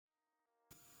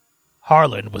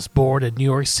Harlan was born in New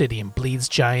York City and bleeds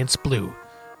Giants blue.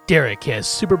 Derek has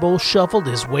Super Bowl shuffled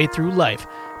his way through life.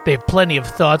 They have plenty of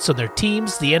thoughts on their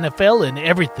teams, the NFL, and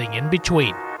everything in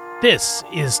between. This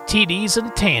is TDs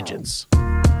and Tangents.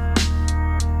 I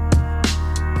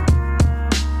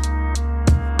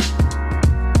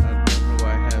don't know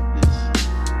why I have this.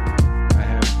 I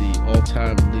have the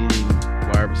all-time leading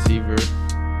wide receiver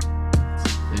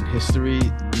in history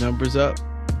numbers up.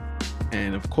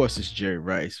 And of course it's Jerry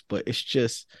Rice, but it's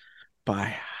just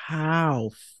by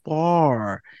how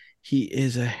far he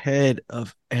is ahead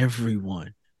of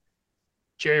everyone.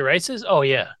 Jerry Rice's? Oh,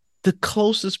 yeah. The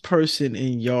closest person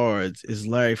in yards is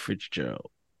Larry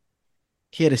Fitzgerald.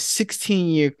 He had a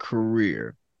 16-year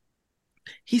career.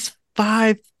 He's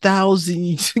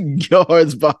 5,000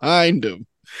 yards behind him.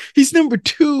 He's number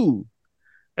 2.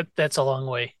 That's a long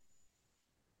way.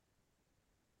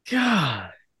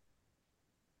 God.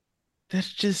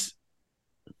 That's just...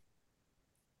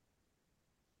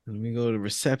 Let me go to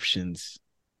receptions.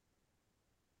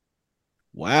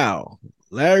 Wow.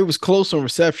 Larry was close on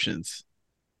receptions.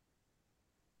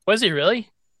 Was he really?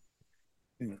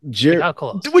 Jerry, how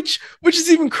close? Which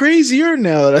is even crazier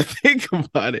now that I think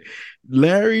about it.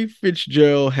 Larry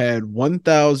Fitzgerald had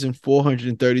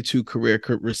 1,432 career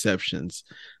receptions.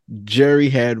 Jerry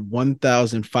had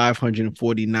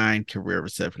 1,549 career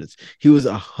receptions. He was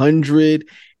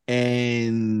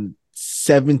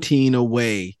 117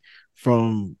 away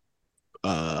from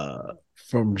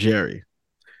Jerry.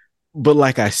 But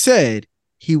like I said,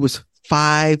 he was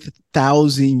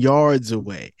 5,000 yards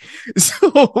away.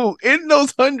 So in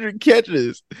those 100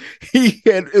 catches, he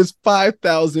had his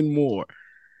 5,000 more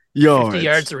yards. 50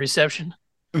 yards of reception.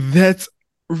 That's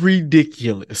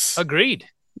ridiculous. Agreed.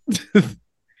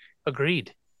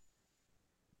 Agreed.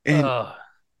 And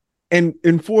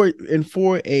for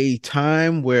a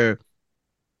time where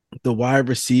the wide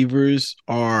receivers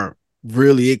are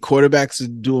really quarterbacks are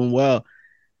doing well,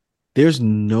 there's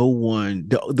no one.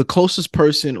 The closest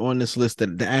person on this list,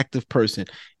 that the active person,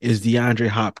 is DeAndre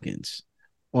Hopkins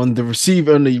on the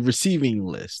receiving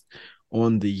list.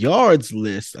 On the yards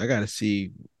list, I gotta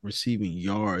see receiving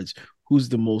yards. Who's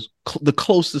the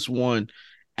closest one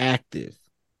active?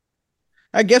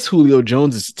 I guess Julio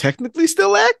Jones is technically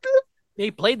still active.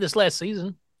 He played this last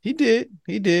season. He did.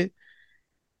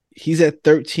 He's at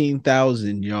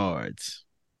 13,000 yards.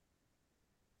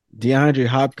 DeAndre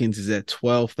Hopkins is at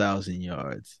 12,000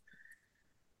 yards.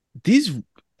 These,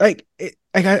 I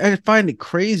find it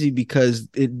crazy because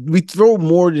we throw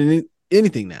more than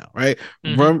anything now, right?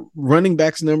 Mm-hmm. Running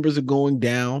backs numbers are going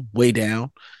down, way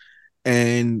down,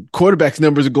 and quarterbacks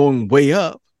numbers are going way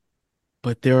up.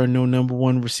 But there are no number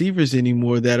one receivers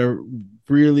anymore that are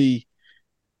really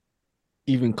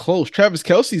even close. Travis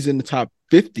Kelce's in the top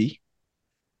 50.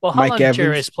 Well, how long did Jerry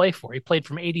Rice play for? He played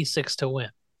from 86 to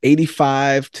when?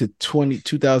 85 to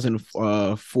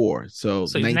 2004. So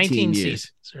 19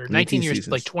 years. Seasons, or 19 years,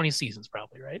 seasons. Like 20 seasons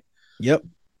probably, right? Yep.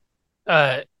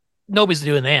 Nobody's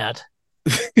doing that.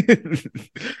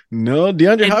 No,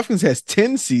 DeAndre Hopkins has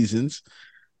 10 seasons.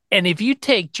 And if you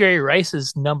take Jerry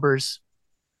Rice's numbers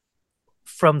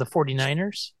from the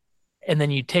 49ers and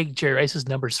then you take Jerry Rice's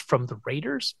numbers from the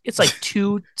Raiders, it's like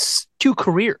two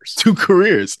careers. 2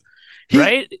 careers.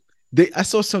 Right? I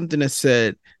saw something that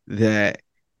said that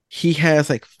he has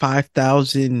like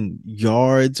 5,000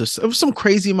 yards or some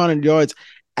crazy amount of yards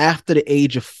after the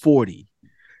age of 40.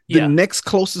 The next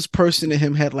closest person to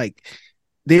him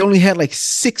they only had like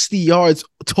 60 yards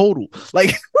total.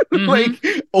 Like, mm-hmm. Like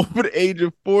over the age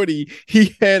of 40,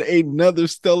 he had another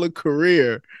stellar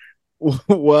career.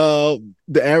 While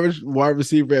the average wide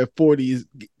receiver at 40 is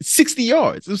 60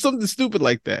 yards. It's something stupid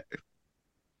like that.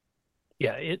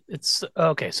 Yeah, it's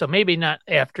okay. So maybe not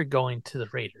after going to the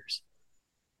Raiders.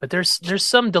 But there's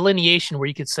some delineation where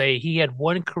you could say he had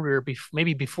one career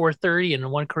maybe before 30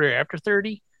 and one career after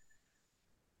 30.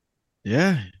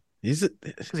 Yeah, because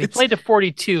he played to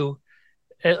 42.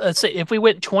 Let's say if we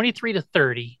went 23 to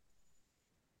 30,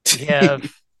 we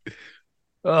have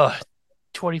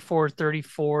 24,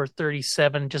 34,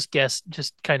 37. Just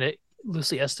kind of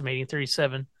loosely estimating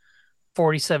 37,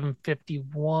 47,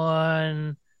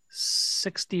 51,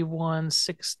 61,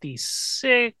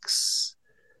 66.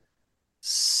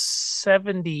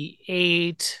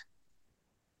 78,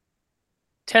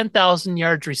 10,000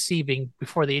 yards receiving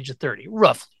before the age of 30,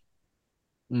 roughly.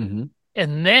 Mm-hmm.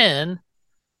 And then,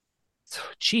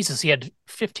 Jesus, he had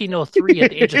 1,503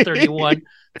 at the age of 31,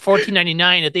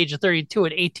 1,499 at the age of 32,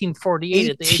 and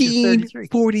 1,848 at the age of 33.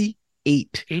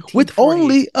 1848 with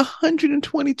only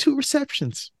 122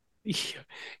 receptions.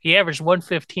 He averaged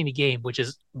 115 a game, which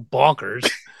is bonkers.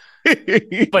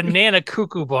 banana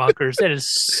cuckoo bonkers. That is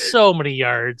so many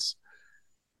yards.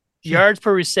 Yeah. Yards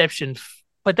per reception.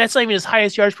 But that's not even his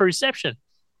highest yards per reception.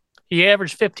 He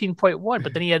averaged 15.1,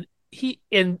 but then he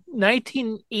in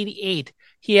 1988,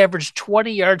 he averaged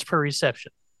 20 yards per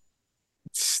reception.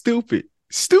 Stupid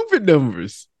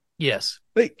numbers. Yes.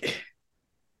 Like,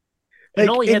 And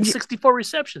only had and 64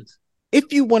 receptions.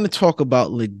 if you want to talk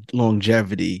about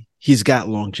longevity, he's got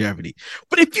longevity.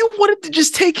 But if you wanted to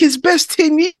just take his best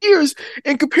 10 years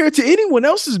and compare it to anyone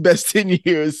else's best 10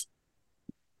 years,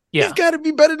 he's Yeah. got to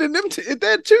be better than them at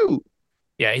that too.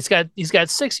 Yeah, he's got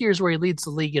 6 years where he leads the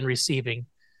league in receiving.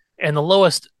 And the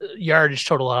lowest yardage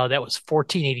total out of that was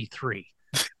 1483.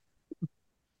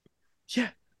 Yeah.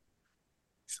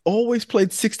 He's always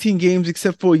played 16 games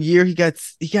except for a year he got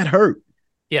hurt.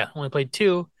 Yeah, only played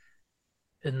two.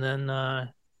 And then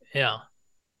yeah.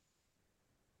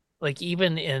 Like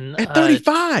even in At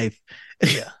 35.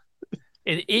 yeah.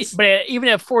 But even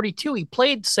at 42, he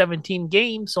played 17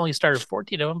 games, only started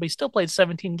 14 of them, but he still played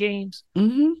 17 games.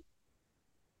 Mm-hmm.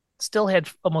 Still had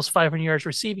almost 500 yards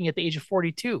receiving at the age of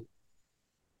 42.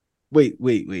 Wait.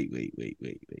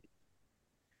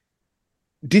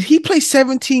 Did he play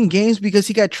 17 games because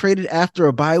he got traded after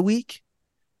a bye week?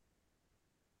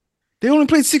 They only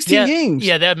played 16 Yeah, games.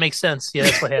 yeah, that makes sense. Yeah,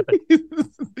 that's what happened.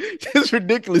 It's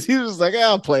ridiculous. He was like,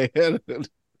 I'll play.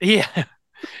 Yeah,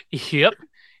 yep.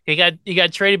 He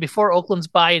got traded before Oakland's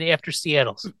bye and after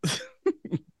Seattle's.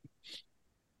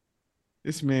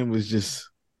 This man was just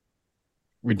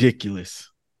ridiculous.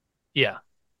 Yeah,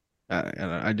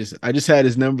 I just had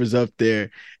his numbers up there,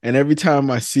 and every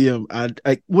time I see him,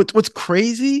 what's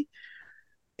crazy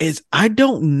is I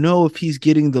don't know if he's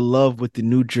getting the love with the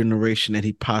new generation that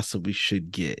he possibly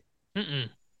should get. Mm-mm.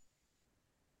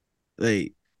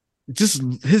 Like, just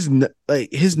his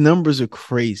numbers are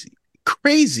crazy.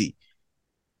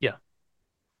 Yeah,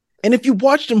 And if you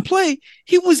watched him play,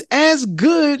 he was as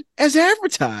good as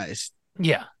advertised.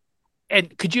 yeah.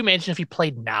 And could you imagine if he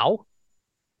played now?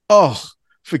 Oh,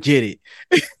 forget it.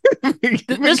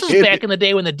 This was back in the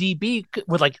day when the DB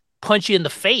would like punch you in the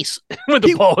face when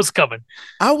the ball was coming.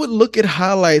 I would look at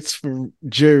highlights from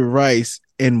Jerry Rice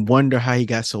and wonder how he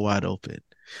got so wide open.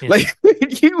 Yeah. Like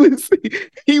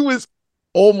he was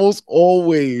almost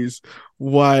always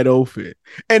wide open,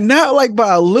 and not like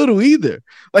by a little either.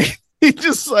 Like he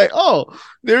just like, oh,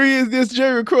 there he is. There's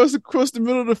Jerry across the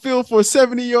middle of the field for a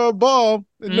 70-yard ball,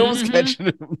 and no one's catching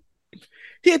him.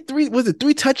 He had three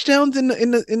touchdowns in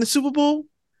the Super Bowl?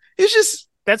 It's just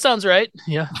that sounds right.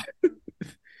 Yeah.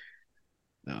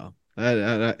 No,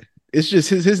 it's just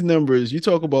his numbers. You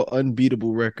talk about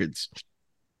unbeatable records.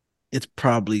 It's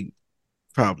probably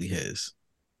his.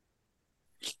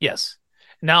 Yes.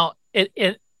 Now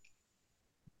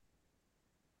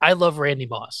I love Randy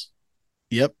Moss.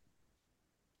 Yep.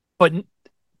 But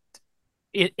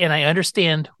and I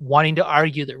understand wanting to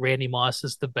argue that Randy Moss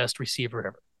is the best receiver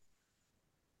ever.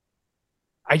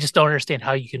 I just don't understand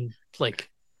how you can like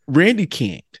Randy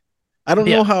can't. I don't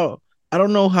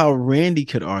know how Randy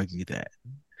could argue that.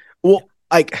 Well,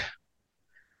 like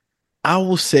I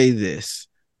will say this.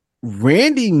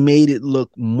 Randy made it look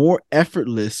more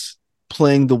effortless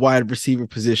playing the wide receiver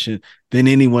position than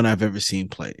anyone I've ever seen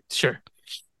play. Sure.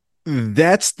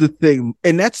 That's the thing.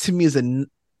 And that's to me is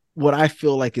what I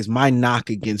feel like is my knock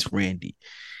against Randy.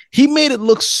 He made it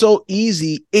look so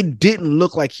easy, it didn't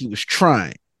look like he was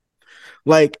trying.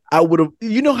 Like I would have,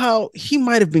 how he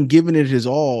might have been giving it his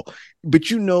all, but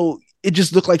it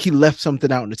just looked like he left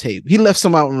something out on the table. He left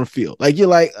some out on the field. Like you're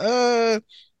like,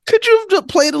 could you have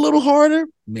played a little harder?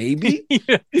 Maybe.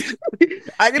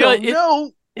 I don't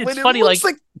know. It's funny, like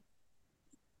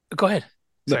go ahead.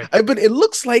 Sorry. But it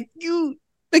looks like you're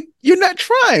not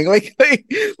trying. Like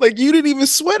you didn't even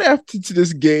sweat after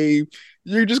this game.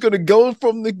 You're just gonna go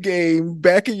from the game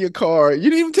back in your car. You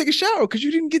didn't even take a shower because you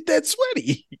didn't get that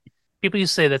sweaty. People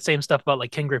used to say that same stuff about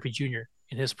like Ken Griffey Jr.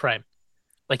 in his prime.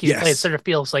 Like he played center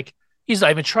field. It's like he's not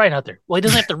even trying out there. Well, he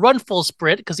doesn't have to run full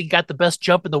sprint because he got the best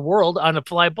jump in the world on a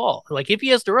fly ball. Like if he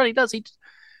has to run, he does.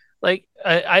 Like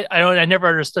I never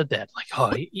understood that. Like,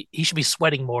 oh, he should be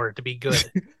sweating more to be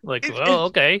good. Like, well,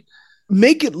 okay.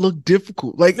 Make it look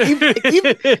difficult. Like even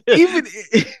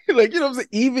like what I'm saying,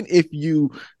 even if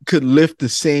you could lift the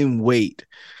same weight,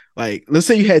 like let's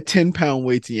say you had 10-pound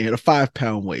weights and you had a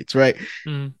 5-pound weights, right?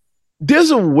 Mm.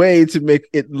 There's a way to make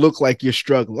it look like you're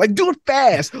struggling. Like do it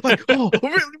fast. Like,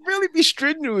 really be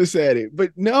strenuous at it.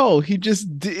 But no, it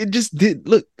just did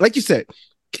look like you said.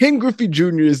 Ken Griffey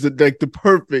Jr. is the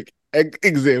perfect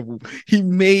example. He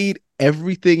made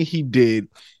everything he did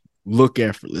look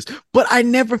effortless, but I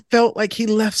never felt like he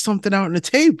left something out on the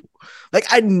table. Like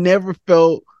I never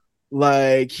felt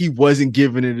like he wasn't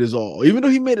giving it his all, even though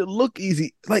he made it look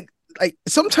easy. Like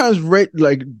sometimes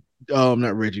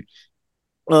not Reggie,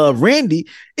 Randy,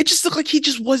 it just looked like he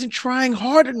just wasn't trying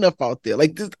hard enough out there.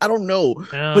 Like this, I don't know,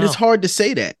 I don't but it's know. hard to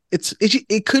say that.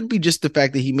 It could be just the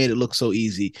fact that he made it look so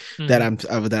easy that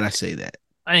Hmm. that I say that.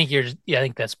 I think I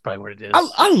think that's probably what it I,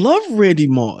 is. I love Randy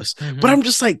Moss, but Hmm. I'm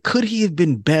just like, could he have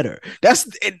been better? That's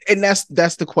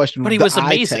the But question, he the was eye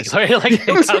amazing. test. Like,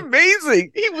 He was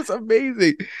amazing. He was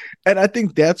amazing, and I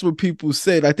think that's what people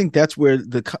said. I think that's where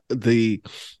the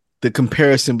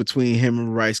comparison between him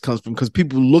and Rice comes from, because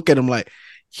people look at him like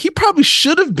he probably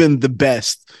should have been the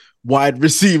best wide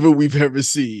receiver we've ever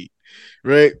seen,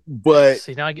 right? But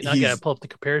see, now I got to he's pull up the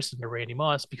comparison to Randy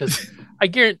Moss because I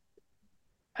guarantee,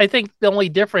 I think the only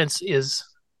difference is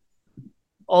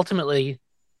ultimately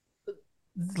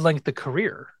length of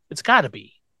career. It's got to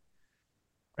be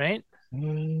right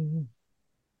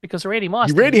because Randy he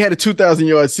Moss already didn't had a 2,000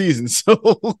 yard season,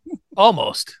 so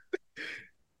almost.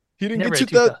 he He didn't get never had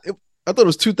 2,000. 2,000. I thought it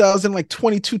was 2,000, like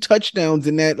 22 touchdowns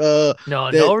in that.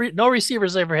 No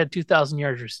receivers ever had 2,000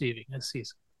 yards receiving this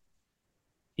season.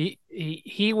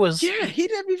 He was Yeah, he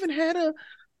never even had a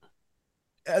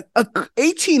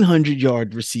 1,800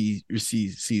 yard receive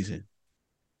season.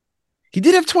 He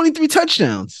did have 23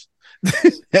 touchdowns.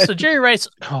 so Jerry Rice.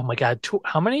 Oh my God,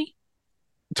 how many?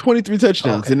 23 Oh,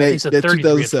 touchdowns okay, in I think he that said that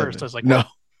 33 at first. I 2007. was like, No.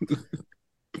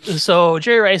 what? So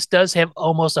Jerry Rice does have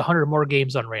almost 100 more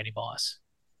games on Randy Moss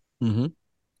Mm-hmm.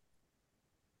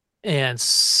 and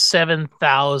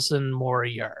 7,000 more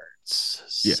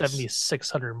yards, Yes.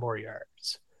 7,600 more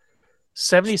yards.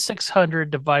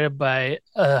 7,600 divided by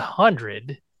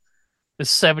 100 is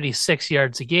 76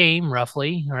 yards a game,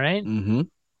 roughly. Right. Mm-hmm.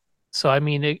 So I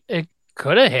mean, it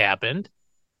could have happened.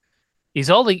 He's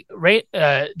only right.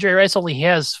 Jerry Rice only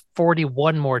has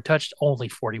 41 more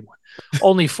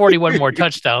only 41 more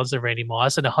touchdowns than Randy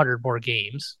Moss and 100 more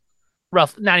games.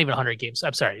 Not even 100 games.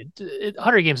 I'm sorry,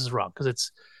 100 games is wrong because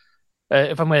it's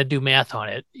if I'm going to do math on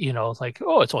it, like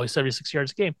it's only 76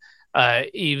 yards a game.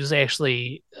 He was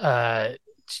actually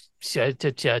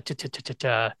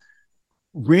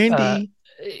Randy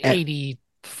at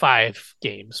 85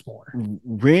 games more.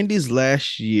 Randy's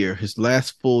last year, his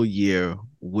last full year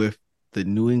with the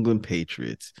New England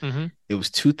Patriots, Mm-hmm. it was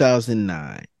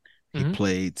 2009. He Mm-hmm.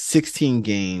 played 16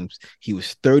 games. He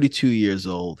was 32 years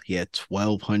old. He had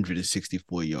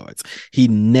 1,264 yards. He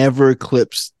never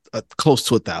eclipsed close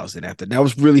to 1,000 after. That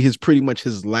was really pretty much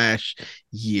his last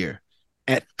year.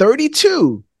 At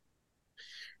 32,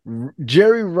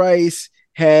 Jerry Rice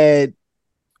had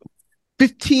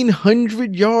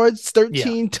 1,500 yards, Yeah.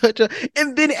 13 touchdowns,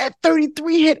 and then at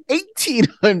 33 had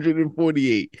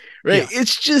 1,848. Right? Yeah.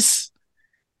 It's just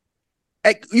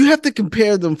you have to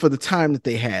compare them for the time that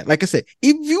they had. Like I said,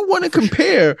 if you want to For sure.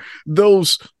 compare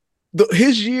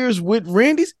his years with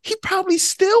Randy's, he probably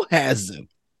still has them.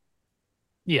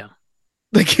 Yeah.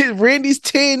 Like Randy's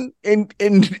 10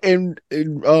 and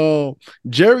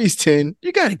Jerry's 10,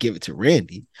 you got to give it to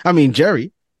Randy. I mean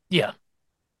Jerry. Yeah.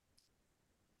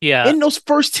 Yeah. In those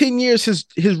first 10 years, his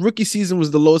rookie season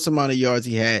was the lowest amount of yards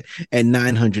he had at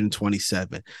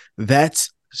 927.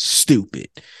 That's stupid.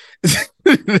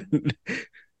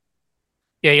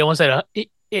 Yeah. He almost had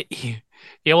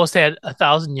he almost had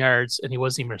 1,000 yards, and he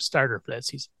wasn't even a starter for that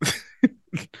season.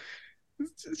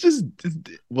 It's just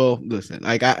well, listen,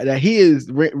 like he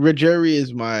is Jerry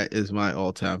is my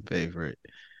all-time favorite.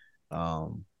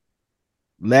 Um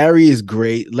Larry is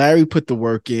great. Larry put the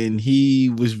work in. He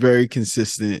was very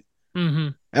consistent. Mm-hmm.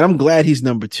 And I'm glad he's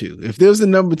number two. If there's a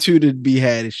number two to be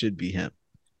had, it should be him.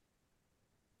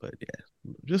 But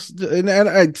yeah, and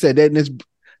I said that, and it's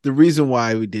the reason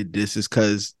why we did this is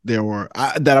because the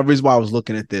reason why I was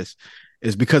looking at this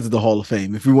is because of the Hall of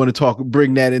Fame. If we want to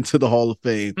bring that into the Hall of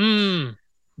Fame, Mm.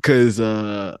 because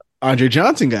Andre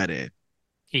Johnson got in,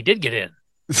 He did get in.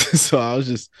 so I was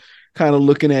just kind of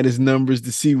looking at his numbers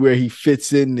to see where he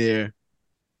fits in there.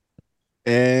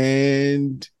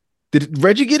 And did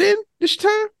Reggie get in this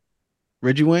time?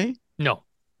 Reggie Wayne? No.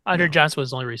 Andre No. Johnson was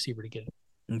the only receiver to get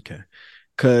in. Okay.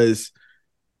 Because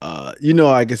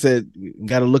like I said,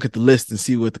 got to look at the list and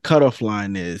see what the cutoff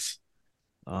line is.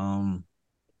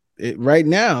 Right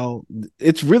now,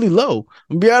 it's really low.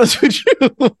 I'm gonna be honest with you.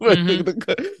 Mm-hmm.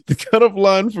 The cutoff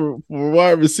line for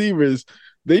wide receivers,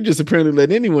 they just apparently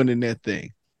let anyone in that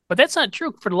thing. But that's not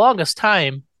true. For the longest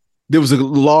time, There was a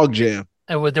log jam.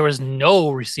 there was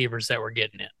no receivers that were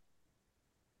getting in.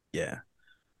 Yeah.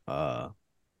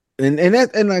 And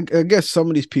I guess some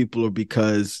of these people are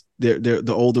because they're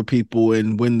the older people,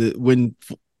 and when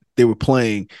they were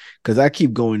playing, because I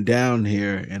keep going down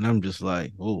here and I'm just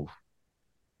like, oh,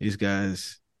 these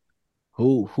guys,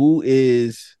 Who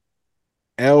is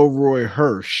Elroy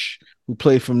Hirsch, who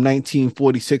played from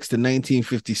 1946 to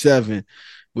 1957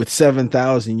 with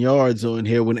 7,000 yards on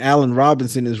here when Allen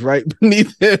Robinson is right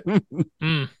beneath him?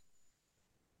 Hmm.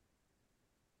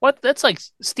 What? That's like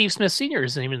Steve Smith Sr.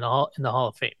 isn't even in the Hall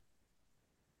of Fame,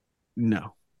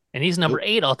 No. and he's number Nope.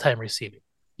 8 all time receiving.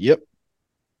 Yep.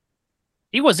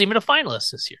 He wasn't even a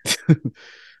finalist this year.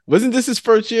 Wasn't this his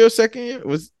first year or second year?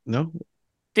 Was no?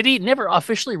 Did he never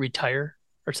officially retire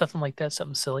or something like that?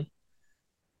 Something silly.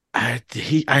 I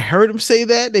heard him say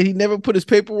that he never put his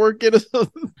paperwork in or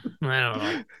something. I don't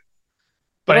know.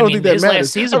 But But I I don't think mean, that his last matters.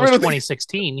 I season was really think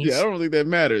 2016. yeah, I He's don't think that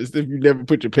matters if you never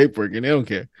put your paperwork in. They don't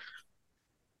care.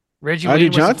 Reggie Andre Wayne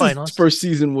was a Johnson's finalist. first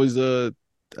season was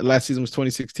last season was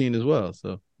 2016 as well.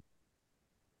 So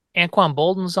Anquan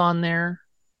Bolden's on there.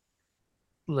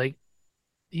 Like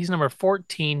he's number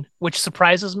 14, which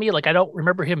surprises me. Like I don't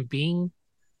remember him being.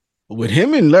 with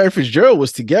him and Larry Fitzgerald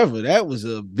was together, that was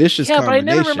a vicious Yeah, but I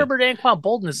never combination. remembered Anquan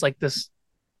Bolden as like this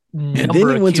And then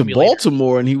number he went to accumulator.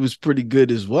 Baltimore and he was pretty good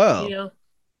as well. Yeah,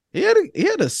 He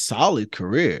had a solid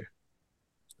career.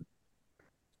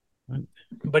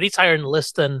 but he's higher in the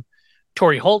list than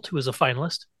Torrey Holt, who was a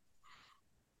finalist.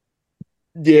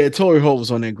 Yeah, Torrey Holt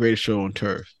was on that Greatest Show on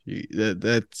Turf.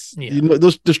 That's Yeah, you know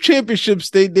those championships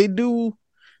they do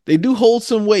hold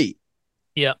some weight.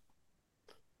 yeah.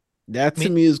 That I to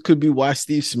mean, me could be why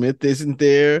Steve Smith isn't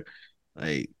there.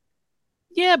 Like,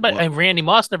 yeah, but well, Randy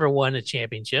Moss never won a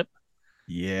championship.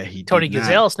 yeah, he Tony did not.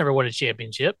 Gonzalez never won a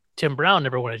championship. Tim Brown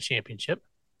never won a championship.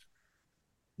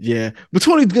 Yeah, but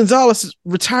Tony Gonzalez is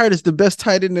retired as the best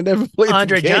tight end that ever played the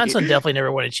Andre game. Johnson definitely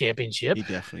never won a championship. He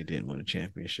definitely didn't win a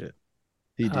championship.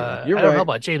 He didn't. You're I don't know right.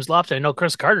 about James Lofton. I know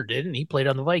Chris Carter did, and he played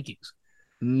on the Vikings.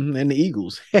 And the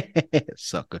Eagles,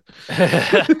 sucker.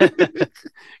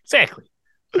 Exactly.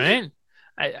 Right.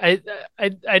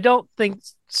 I don't think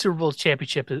Super Bowl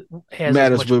championship has as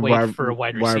Matters much with weight for a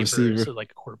wide wide receiver as receiver.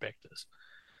 like a quarterback does.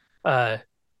 Uh,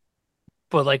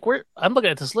 but like I'm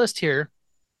looking at this list here.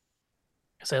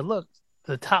 Because I look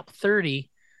the top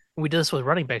 30. We did this with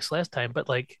running backs last time, but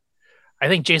like I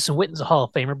think Jason Witten's a Hall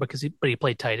of Famer because he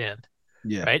played tight end,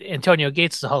 Yeah. right? Antonio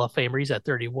Gates is a Hall of Famer. He's at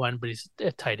 31, but he's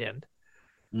a tight end.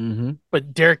 Mm-hmm.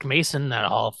 But Derek Mason, not a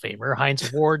Hall of Famer.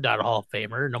 Heinz Ward, not a Hall of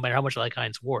Famer. No matter how much I like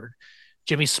Heinz Ward.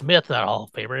 Jimmy Smith, not a Hall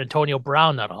of Famer. Antonio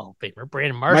Brown, not a Hall of Famer.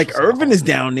 Brandon Mike Marshall's not a Irvin Hall is of Famer.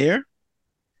 down there.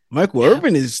 Michael Yeah,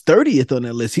 Irvin is 30th on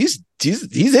that list. He's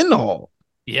in the hall.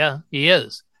 yeah, he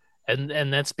is,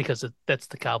 and that's because that's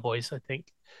the Cowboys, I think.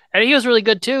 And he was really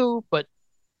good too, but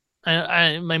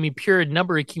I mean, pure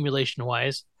number accumulation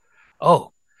wise.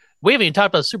 Oh, we haven't even talked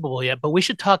about the Super Bowl yet, but we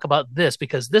should talk about this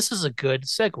because this is a good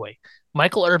segue.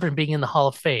 Michael Irvin being in the Hall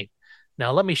of Fame.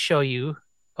 Now, let me show you.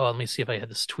 Oh, let me see if I had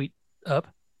this tweet up.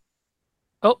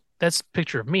 Oh, that's a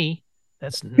picture of me.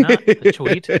 That's not the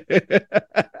tweet.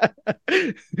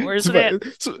 Where's it at?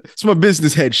 It's my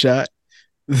business headshot.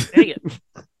 Dang it.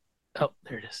 Oh,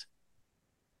 there it is.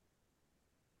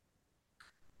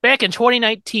 Back in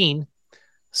 2019,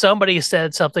 somebody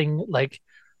said something like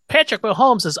Patrick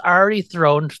Mahomes has already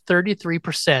thrown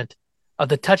 33% of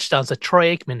the touchdowns that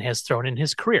Troy Aikman has thrown in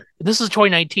his career. This is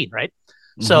 2019, right?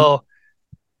 Mm-hmm. So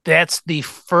that's the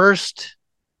first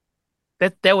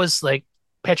that was like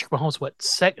Patrick Mahomes, what,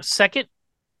 second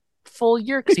full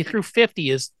year? Because he threw 50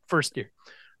 his first year,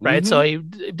 right? Mm-hmm. So he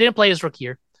didn't play his rookie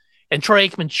year. And Troy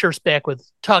Aikman chirps back with,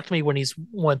 talk to me when he's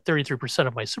won 33%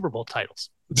 of my Super Bowl titles.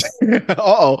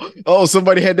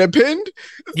 Somebody had that pinned?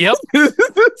 Yep.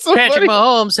 Patrick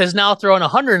Mahomes has now thrown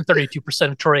 132%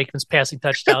 of Troy Aikman's passing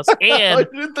touchdowns and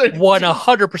won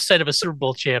 100% of his Super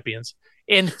Bowl champions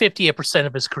in 58%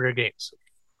 of his career games.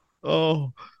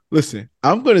 Oh, listen,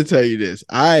 I'm going to tell you this.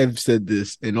 I have said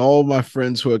this, and all my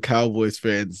friends who are Cowboys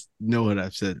fans know that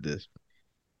I've said this.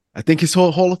 I think his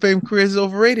whole Hall of Fame career is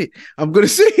overrated. I'm going to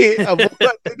say it. I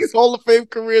think his Hall of Fame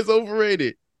career is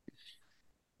overrated.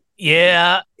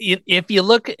 Yeah, if you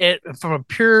look at from a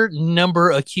pure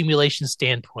number accumulation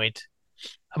standpoint,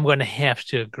 I'm going to have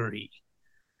to agree.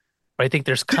 But I think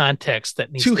there's context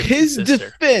that needs to his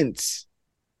defense.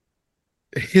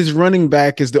 His running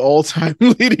back is the all-time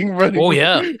leading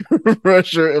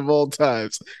rusher of all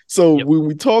times. So when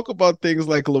we talk about things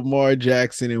like Lamar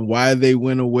Jackson and why they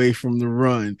went away from the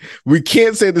run, we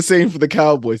can't say the same for the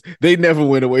Cowboys. They never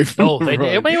went away from the run.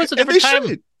 It was a different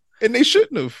time. And they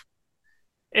shouldn't have.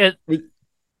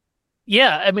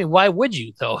 Yeah, I mean, why would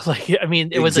you though? Like, I mean,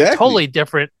 it was a totally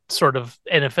different sort of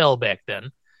NFL back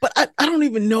then. But I don't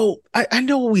even know. I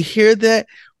know we hear that.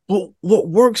 Well, what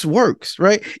works,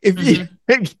 right? If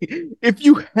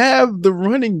you have the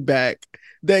running back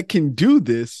that can do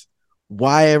this,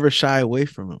 why ever shy away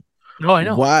from him? No, I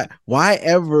know. Why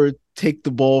ever take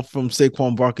the ball from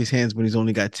Saquon Barkley's hands when he's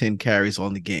only got 10 carries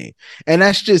on the game? And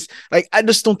that's just like I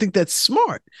just don't think that's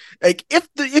smart. Like if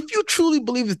you truly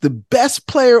believe that the best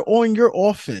player on your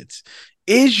offense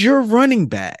is your running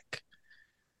back,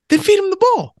 then feed him the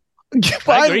ball.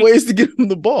 Find ways to get him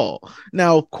the ball.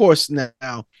 Now, of course,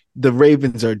 now the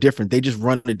Ravens are different. They just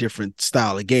run a different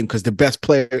style of game because the best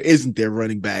player isn't their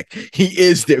running back. He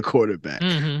is their quarterback.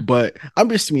 Mm-hmm. But I'm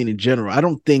just mean in general. I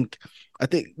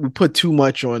think we put too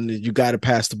much on you got to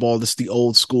pass the ball. This is the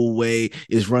old school way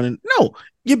is running. No,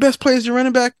 your best player is your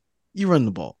running back. You run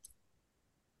the ball.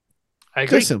 I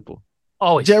agree. It's simple.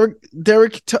 Always. Derrick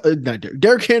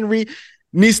Henry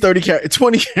needs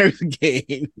 20 carries a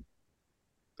game.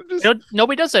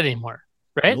 Nobody does that anymore,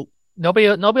 right? Nope. Nobody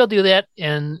will do that,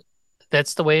 and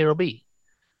that's the way it'll be.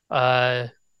 Yeah.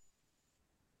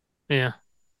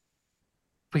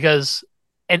 Because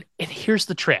and here's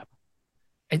the trap.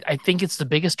 I think it's the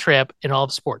biggest trap in all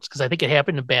of sports because I think it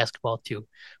happened in basketball too,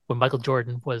 when Michael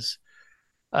Jordan was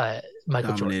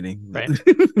Michael dominating. Jordan,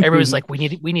 right? Everyone's like, we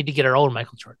need to get our own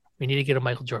Michael Jordan. We need to get a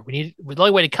Michael Jordan. The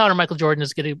only way to counter Michael Jordan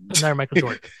is get another Michael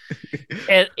Jordan.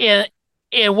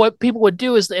 And what people would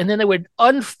do is, and then they would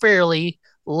unfairly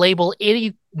label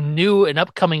any new and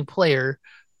upcoming player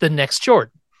the next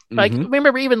Jordan. Like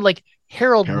remember, even like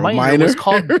Harold Miner was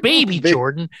called Baby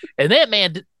Jordan, and that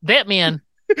man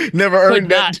never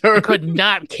earned that term. Could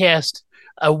not cast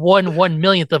a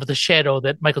 1/1,000,000th of the shadow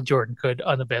that Michael Jordan could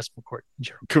on the basketball court.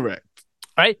 Correct.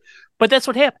 Right, but that's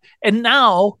what happened, and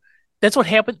now that's what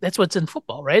happened. That's what's in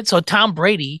football, right? So Tom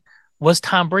Brady was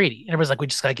Tom Brady, and everybody's like, we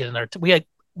just gotta get another.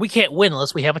 We can't win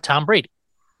unless we have a Tom Brady.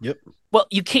 Yep. Well,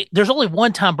 you can't. There's only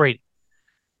one Tom Brady.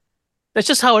 That's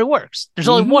just how it works. There's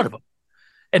only one of them.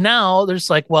 And now there's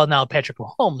like, well, now Patrick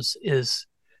Mahomes is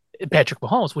Patrick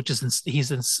Mahomes, which is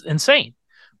he's insane.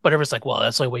 But everyone's like, well,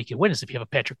 that's the only way you can win is if you have a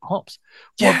Patrick Mahomes.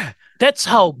 Well, yeah, that's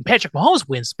how Patrick Mahomes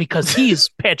wins because he's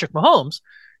Patrick Mahomes.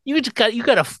 You got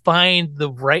to find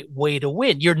the right way to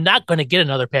win. You're not going to get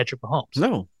another Patrick Mahomes.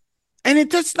 No.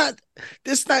 And that's not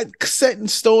set in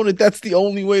stone that's the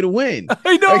only way to win.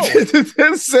 I know. Like,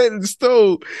 that's set in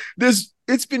stone.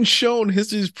 It's been shown,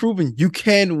 history's proven you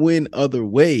can win other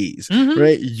ways,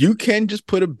 right? You can just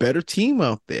put a better team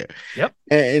out there. Yep.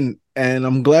 And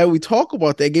I'm glad we talk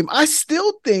about that game. I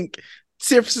still think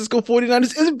San Francisco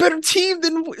 49ers is a better team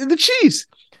than the Chiefs.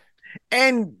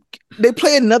 And they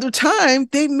play another time,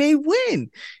 they may win.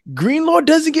 Greenlaw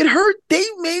doesn't get hurt, they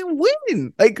may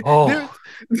win. Like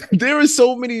there are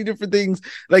so many different things.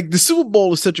 Like the Super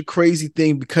Bowl is such a crazy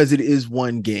thing because it is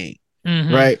one game,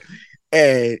 right?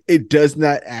 And it does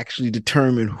not actually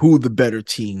determine who the better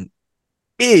team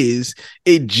is.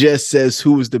 It just says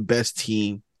who is the best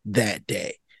team that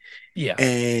day. Yeah.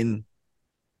 And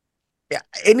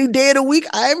any day of the week,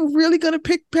 I'm really going to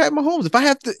pick Pat Mahomes. If I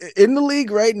have to, in the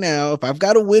league right now, if I've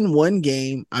got to win one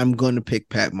game, I'm going to pick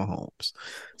Pat Mahomes.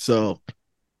 So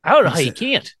I don't know how you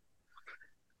can't.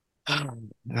 I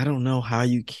don't know how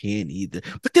you can either.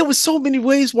 But there was so many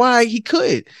ways why he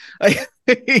could. Like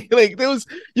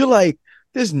you're like,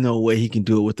 there's no way he can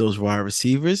do it with those wide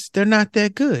receivers. They're not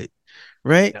that good,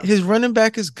 right? No. His running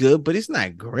back is good, but it's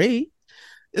not great.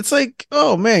 It's like,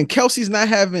 oh man, Kelsey's not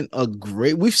having a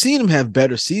great. We've seen him have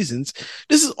better seasons.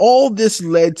 This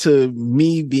led to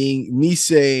me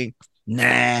saying,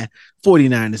 nah,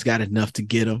 49ers got enough to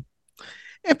get him.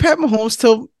 And Pat Mahomes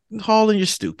told Holland, you're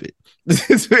stupid. He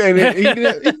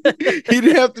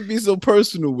didn't have to be so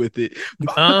personal with it.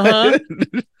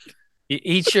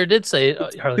 He sure did say,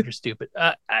 Harlan, you're stupid.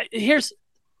 I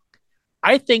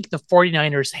think the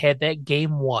 49ers had that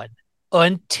game won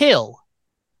until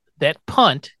that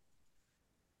punt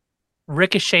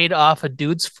ricocheted off a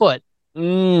dude's foot.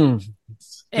 And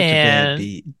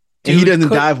he doesn't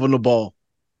dive on the ball.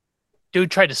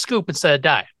 Dude tried to scoop instead of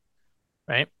dive.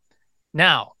 Right?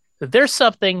 Now, there's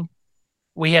something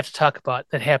we have to talk about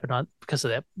that happened because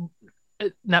of that.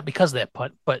 Not because of that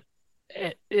punt, but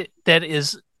that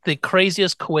is the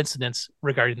craziest coincidence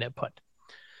regarding that punt.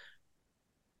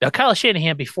 Now, Kyle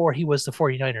Shanahan, before he was the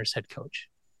 49ers head coach,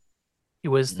 he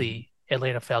was the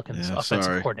Atlanta Falcons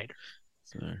offensive coordinator.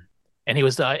 Sorry. And he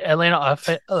was the Atlanta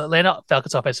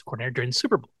Falcons offensive coordinator during the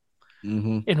Super Bowl,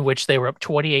 in which they were up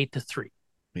 28-3.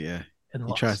 Yeah.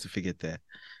 He tries to forget that.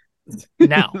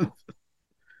 Now,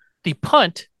 the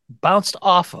punt bounced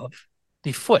off of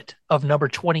the foot of number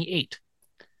 28.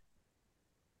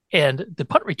 And the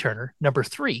punt returner, number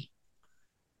 3,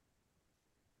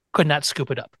 could not scoop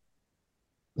it up.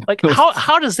 Like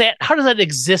how does that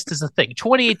exist as a thing?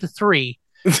 28-3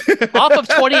 off of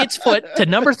 28's foot to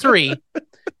number 3,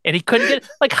 and he couldn't get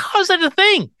like how's that a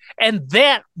thing? And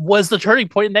that was the turning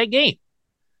point in that game.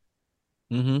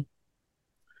 Mm-hmm.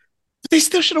 But they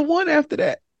still should have won after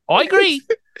that. Oh, I agree,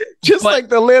 Just but like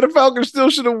the Atlanta Falcons still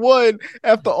should have won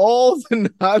after all the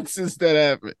nonsense that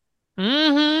happened.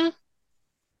 mm-hmm.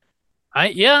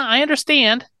 I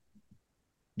understand.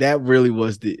 That really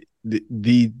was the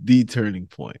turning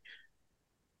point.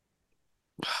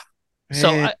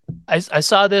 So Man, I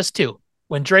saw this too.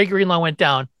 When Dre Greenlaw went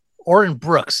down, Orrin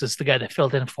Brooks is the guy that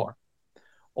filled in for him.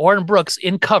 Orrin Brooks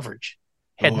in coverage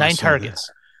had oh, I nine saw that.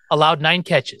 targets, allowed nine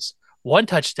catches, one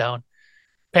touchdown.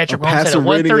 A Patrick Mahomes had a passer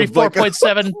rating of like a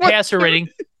 134.7 passer rating,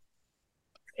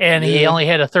 and he yeah. only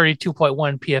had a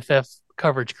 32.1 PFF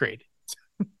coverage grade.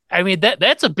 I mean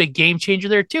that's a big game changer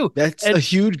there too. That's a And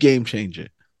huge game changer.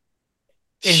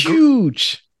 and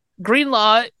Huge.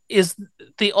 Greenlaw is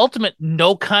the ultimate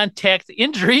no contact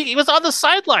injury. He was on the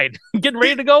sideline getting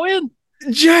ready to go in.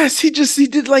 Yes, he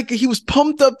did like he was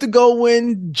pumped up to go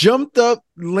in, jumped up,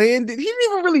 landed. He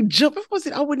didn't even really jump. It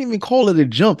wasn't, I wouldn't even call it a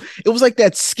jump. It was like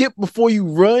that skip before you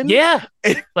run. Yeah,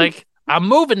 like I'm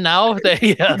moving now.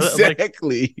 Yeah, like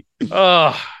Exactly.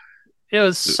 oh, it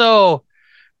was so.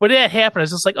 When that happened,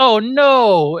 it's just like, oh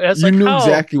no! It's You like knew how?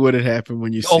 exactly what had happened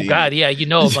when you Oh seen god, it. yeah, you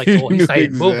know, like You oh knew he's not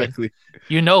even moving. exactly.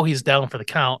 You know he's down for the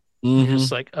count. And you're just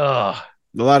Mm-hmm. like, oh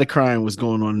A lot of crying was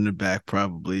going on in the back,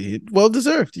 probably. Well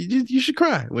deserved. You should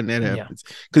cry when that yeah, happens.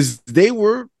 Because they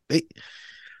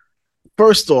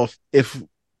first off, if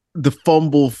the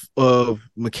fumble of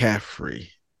McCaffrey,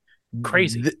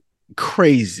 crazy. th-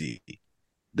 crazy.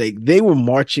 They were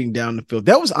marching down the field.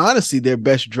 That was honestly their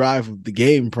best drive of the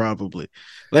game, probably.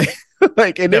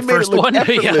 Like and they That made it first look one,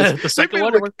 effortless. yeah, the They second made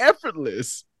it one, look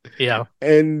effortless. yeah.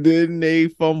 And then they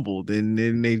fumbled, and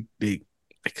then they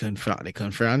couldn't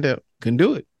find out, couldn't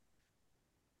do it.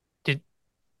 Did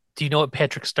do you know what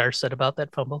Patrick Starr said about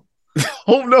that fumble?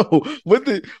 Oh no! What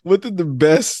did the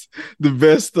best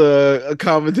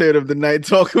commentator of the night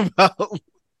talk about?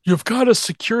 You've got to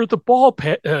secure the ball,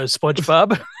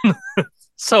 SpongeBob.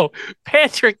 So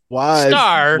Patrick Wise,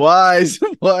 Starr, wise,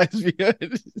 wise.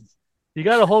 you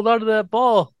got to hold on to that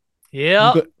ball.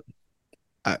 Yeah,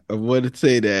 I want to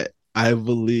say that I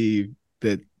believe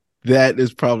that that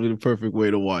is probably the perfect way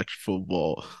to watch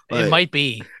football. it Like might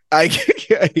be. I,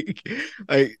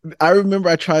 I remember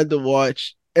I tried to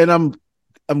watch, and I'm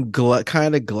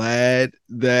kind of glad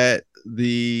that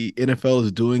the NFL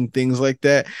is doing things like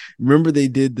that. Remember they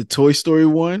did the Toy Story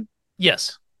one?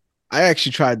 Yes. I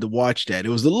actually tried to watch that. It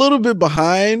was a little bit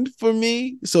behind for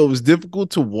me, so it was difficult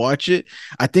to watch it.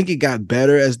 I think it got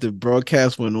better as the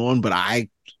broadcast went on, but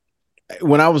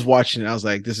when I was watching it, I was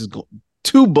like, this is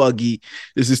too buggy.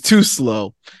 This is too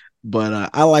slow. But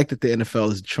I like that the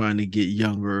NFL is trying to get a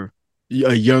younger Yeah,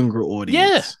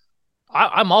 audience.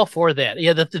 I'm all for that.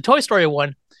 Yeah, the Toy Story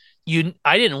one,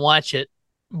 I didn't watch it,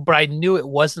 but I knew it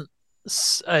wasn't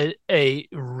a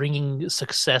ringing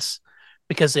success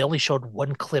because they only showed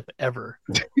one clip ever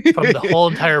from the whole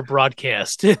entire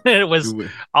broadcast. It was it,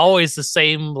 always the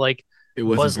same, like it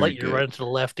wasn't Buzz very Lightyear good. running to the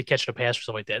left to catch a pass or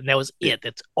something like that, and that was It, it.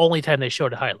 That's the only time they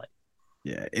showed a highlight.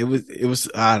 yeah, it was.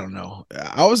 I don't know.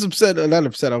 I was upset. Not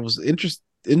upset. I was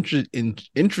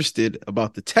interested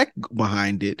about the tech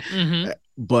behind it, Mm-hmm.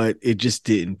 but it just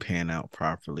didn't pan out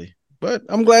properly. But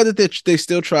I'm glad that they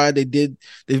still tried. They did.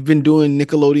 They've been doing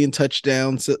Nickelodeon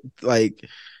touchdowns like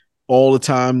all the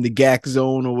time, the GAC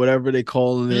zone or whatever they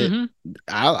calling it. Mm-hmm.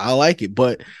 I like it,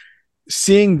 but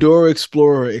seeing Dora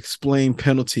Explorer explain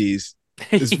penalties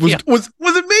was Yeah. was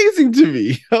amazing to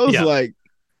me. I was Yeah. like,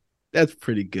 that's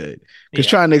pretty good because Yeah.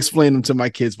 trying to explain them to my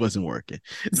kids wasn't working.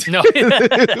 No.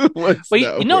 It was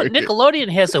Well, not working.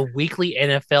 Nickelodeon has a weekly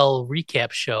NFL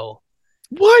recap show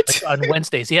like What? on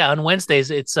Wednesdays. Yeah, on Wednesdays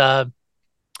it's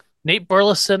Nate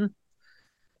Burleson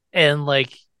and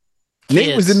like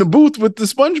Nate was in the kids. booth with the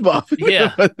SpongeBob.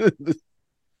 Yeah.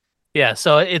 Yeah,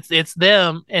 so it's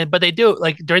them but they do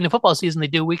like during the football season they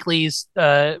do weekly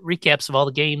recaps of all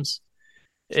the games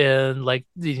and like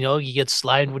you get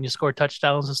slimed when you score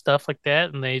touchdowns and stuff like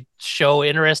that and they show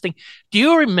interesting. Do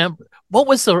you remember what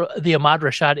was the Ahmad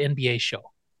Rashad NBA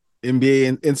show?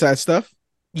 NBA inside stuff.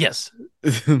 Yes.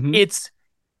 It's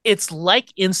it's like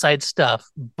Inside Stuff,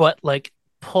 but like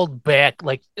pulled back,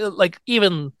 like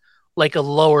even like a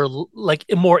lower, like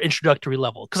a more introductory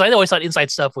level. Because I always thought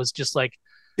Inside Stuff was just like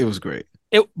It was great.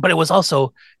 but it was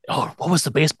also what was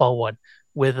the baseball one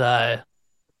with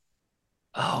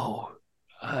oh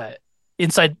uh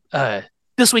Inside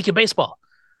This Week in Baseball.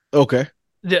 Okay.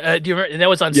 Do you remember? And that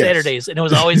was on Yes. Saturdays, and it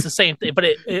was always the same thing. But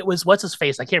it was what's his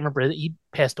face? I can't remember. He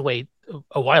passed away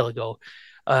a while ago.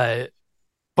 Uh,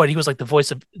 but he was like the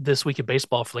voice of This Week in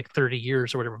Baseball for like 30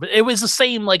 years or whatever. But it was the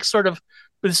same, like, sort of,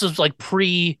 this was like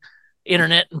pre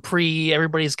internet and pre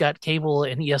everybody's got cable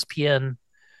and ESPN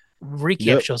recap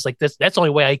Yep. shows like this. That's the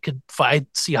only way I could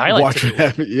see highlights Watch of what it.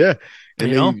 happens. Yeah. And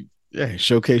You know, they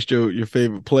showcased your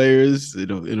favorite players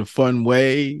in a fun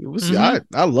way. It was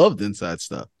mm-hmm. I loved inside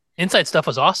stuff. Inside stuff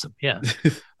was awesome. Yeah.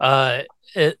 Uh,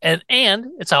 and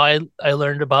it's how I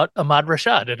learned about Ahmad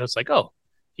Rashad, and it's like, oh,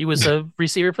 he was a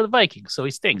receiver for the Vikings, so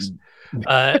he stinks.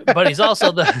 But he's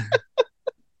also the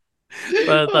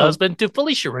Oh, husband to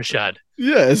Felicia Rashad,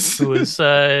 yes. who was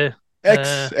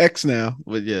X now,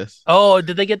 but yes. oh,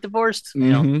 did they get divorced? You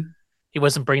know, Mm-hmm. he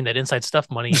wasn't bringing that inside stuff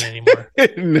money in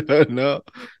anymore. No.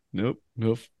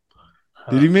 Nope.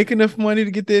 Did he make enough money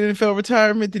to get the NFL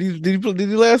retirement? Did he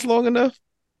last long enough?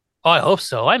 Oh, I hope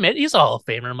so. I mean, he's a Hall of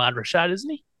Famer, Ahmad Rashad, isn't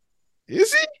he?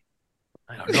 Is he?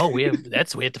 I don't know. We have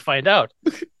to find out.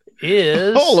 Hall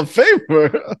Is of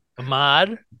Famer?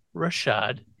 Ahmad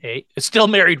Rashad still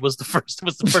married? Was the first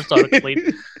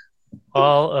autocomplete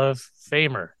Hall of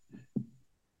Famer?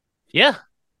 Yeah.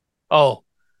 Oh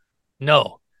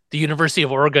no, the University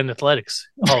of Oregon Athletics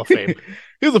Hall of Fame.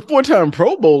 He was a 4-time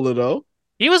Pro Bowler though.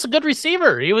 He was a good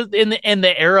receiver. He was in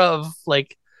the era of,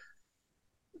 like,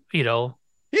 you know,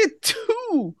 He had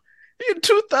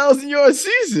 2,000-yard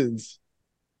seasons.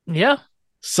 yeah,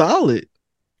 Solid.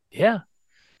 yeah.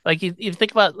 Like you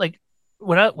think about, like,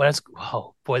 when I was,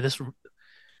 oh boy,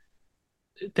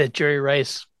 that Jerry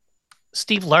Rice,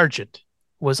 Steve Largent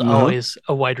was Uh-huh. always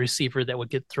a wide receiver that would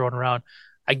get thrown around.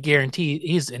 I guarantee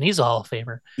he's a Hall of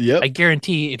Famer. I Yep.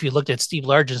 guarantee if you looked at Steve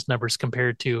Largent's numbers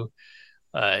compared to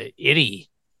any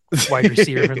wide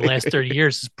receiver for the last 30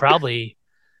 years, is probably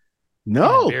an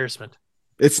No, embarrassment.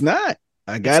 it's not.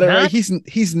 I It's got it right. not.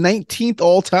 He's 19th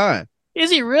all time.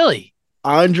 Is he really?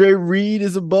 Andre Reed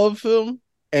is above him,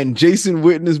 and Jason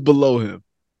Witten is below him.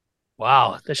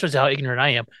 Wow, that shows you how ignorant I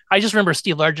am. I just remember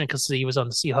Steve Largent because he was on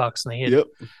the Seahawks, and they had, Yep.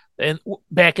 and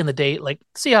back in the day, like,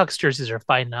 Seahawks jerseys are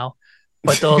fine now,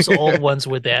 but those old ones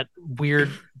with that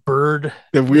weird bird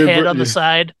The weird head bird. on the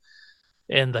side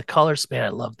and the colors, man, I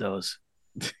love those.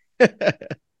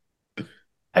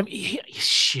 I mean,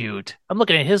 shoot, I'm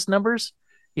looking at his numbers.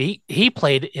 He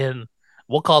played in,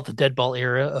 we'll call it the dead ball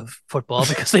era of football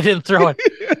because they didn't throw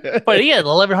it, but he had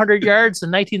 1,100 yards in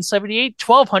 1978,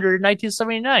 1,200 in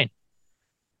 1979, and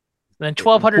then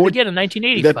 1,200 again in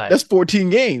 1985. That's 14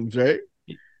 games, right?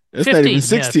 That's 15, not even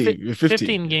yeah, 16.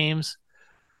 15 games.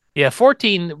 Yeah,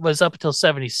 14 was up until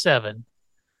 77.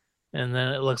 And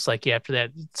then it looks like, after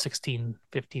that, 16,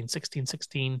 15, 16,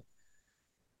 16.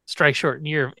 Strike short in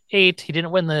year of 8. He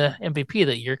didn't win the MVP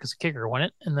that year because the kicker won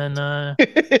it. And then,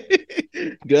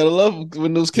 Gotta love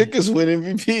when those kickers win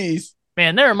MVPs.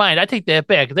 man, never mind. I take that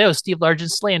back. That was Steve Largent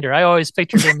slander. I always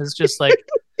pictured him as just like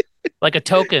a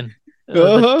token.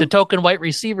 The token white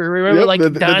receiver. Remember, Yep, like,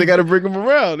 Don, they got to bring him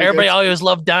around. Everybody always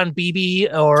loved Don Beebe,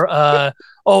 or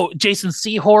Jason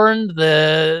Sehorn,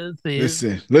 the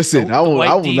listen. the I will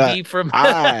DB not. from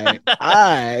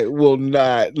I will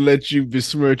not let you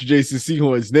besmirch Jason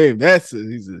Sehorn's name.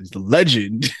 He's a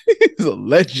legend. He's a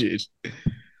legend.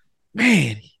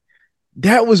 Man,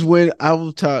 that was when I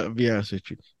will be honest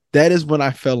with you. That is when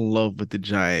I fell in love with the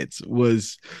Giants.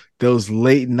 Was those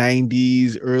late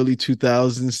 90s, early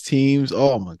 2000s teams.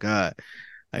 Oh my God.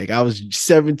 Like, I was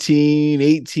 17,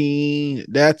 18.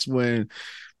 That's when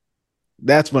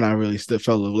I really still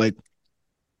fell in love. Like,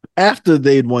 after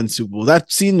they'd won Super Bowls, I've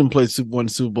seen them play Super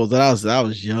Bowls. And I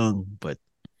was young, but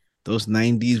those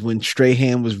 90s when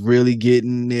Strahan was really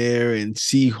getting there, and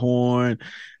Sehorn,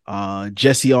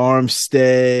 Jesse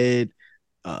Armstead,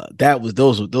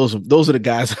 those are the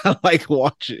guys I like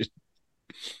watching.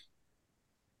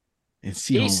 And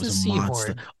Sehorn Jason was a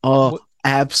monster, Sehorn.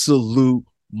 absolute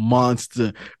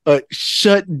monster, a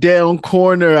shut down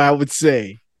corner, I would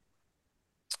say.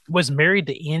 Was married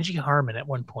to Angie Harmon at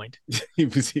one point. He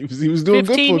was doing good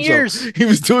for 15 himself. years. He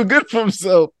was doing good for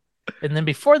himself. And then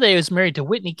before that, he was married to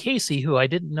Whitney Casey, who I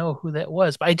didn't know who that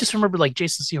was, but I just remember, like,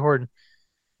 Jason Sehorn,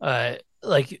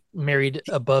 like, married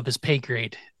above his pay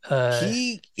grade.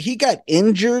 He got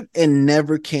injured and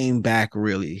never came back.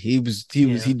 Really, he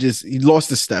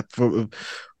lost a step for a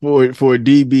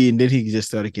DB, and then he just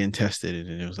started getting tested,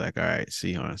 and it was like, all right,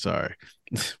 Sehorn, sorry,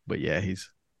 but yeah, he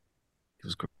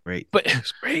was great. But he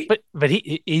was great. But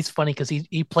he's funny because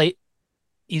he plays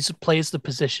the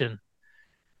position,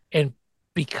 and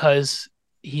because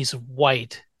he's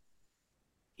white,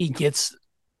 he gets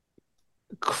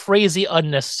crazy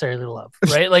unnecessary love,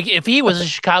 right? Like, if he was a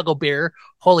Chicago Bear,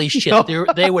 holy shit,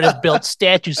 they would have built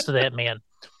statues to that man.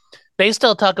 They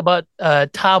still talk about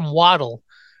Tom Waddle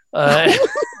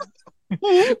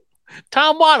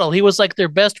Tom Waddle, he was like their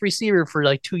best receiver for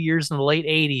like 2 years in the late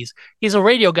 '80s. He's a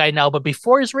radio guy now, but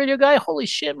before he's radio guy, holy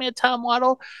shit, man, Tom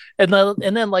Waddle. And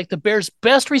then like the Bears'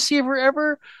 best receiver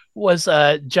ever was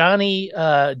Johnny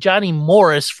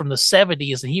Morris from the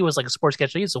 '70s, and he was like a sports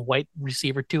catcher. He's a white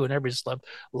receiver too, and everybody just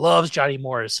loves Johnny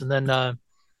Morris. And then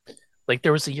like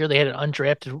there was a year they had an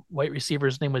undrafted white receiver.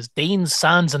 His name was Dane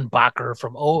Sanzenbacher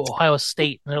from Ohio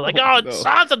State. And they're like, oh, it's no.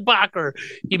 Sanzenbacher.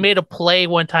 He made a play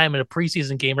one time in a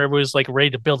preseason game. Everybody was like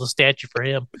ready to build a statue for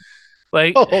him.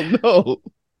 Like, Oh no.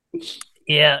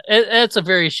 yeah, it's a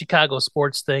very Chicago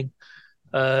sports thing.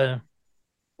 Yeah.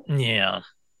 No,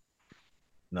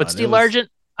 But that Steve was Largent,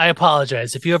 I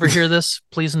apologize. If you ever hear this,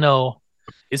 please know.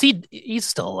 He's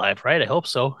still alive, right? I hope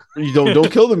so. you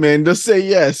don't kill the man. Just say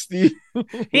yes. He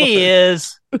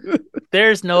is.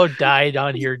 There's no died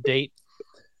on here date.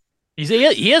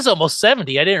 He is almost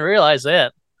 70. I didn't realize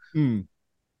that. Hmm.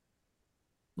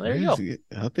 There you go.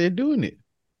 Out there doing it.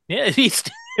 Yeah, he's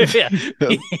doing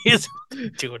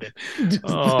it.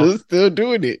 Oh. Still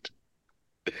doing it.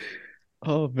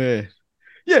 Oh man.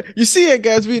 Yeah, you see it,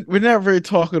 guys. We're not really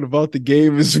talking about the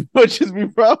game as much as we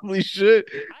probably should.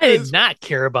 I did not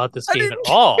care about this game at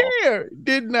all.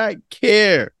 Did not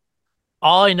care.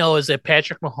 All I know is that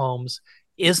Patrick Mahomes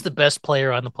is the best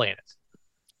player on the planet.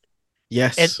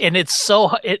 Yes, and it's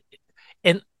so it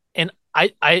and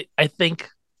I think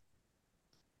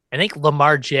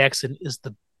Lamar Jackson is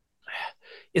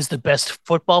the best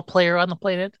football player on the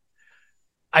planet.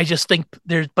 I just think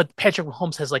but Patrick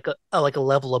Mahomes has like a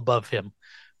level above him,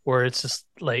 where it's just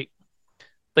like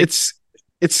it's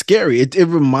scary. It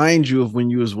reminds you of when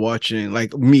you was watching,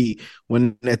 like me,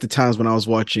 when at the times when I was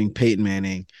watching Peyton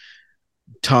Manning,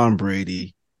 Tom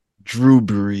Brady, Drew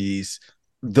Brees,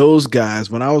 those guys,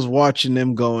 when I was watching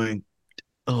them going,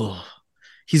 oh,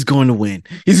 he's going to win.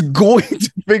 He's going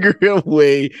to figure a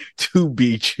way to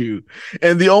beat you.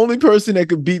 And the only person that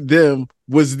could beat them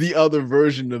was the other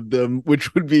version of them,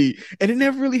 which would be, and it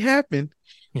never really happened.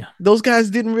 Yeah. Those guys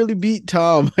didn't really beat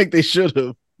Tom like they should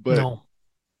have. But no.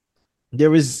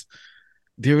 There is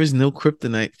no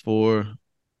kryptonite for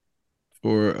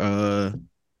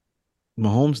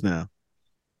Mahomes now.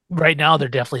 Right now, there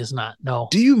definitely is not. No.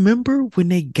 Do you remember when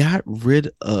they got rid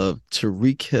of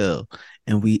Tyreek Hill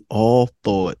and we all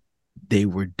thought they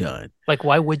were done? Like,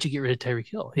 why would you get rid of Tyreek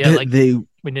Hill? Yeah, we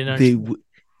didn't.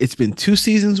 It's been 2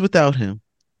 seasons without him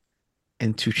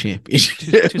and 2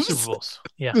 championships, 2 Super Bowls.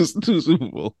 Yeah, 2 Super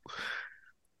Bowls.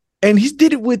 And he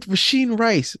did it with Rasheed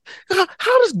Rice. How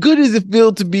good does it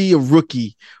feel to be a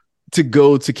rookie to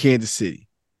go to Kansas City?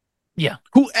 Yeah.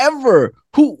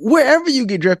 Wherever you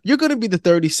get drafted, you're going to be the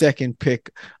 32nd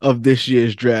pick of this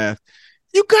year's draft.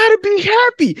 You got to be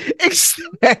happy,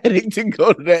 ecstatic to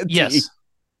go to that team.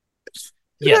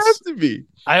 You have to be.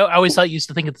 I always used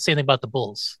to think the same thing about the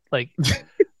Bulls. Like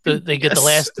they get the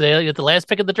last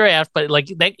pick of the draft, but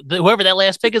like whoever that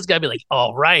last pick is got to be like,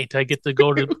 all right, I get to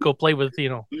go play with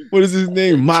What is his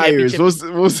name? Myers.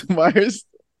 What's Myers?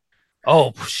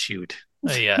 Oh shoot,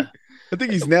 yeah. I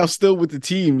think he's now still with the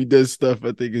team. He does stuff.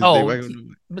 I think his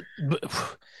name. But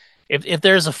if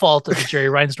there's a fault of the Jerry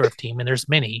Reinsdorf team, and there's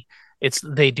many, it's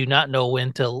they do not know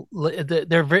when to.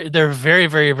 They're very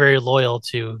very very loyal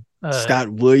to Scott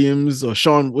Williams or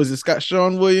Sean. Was it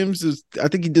Sean Williams? I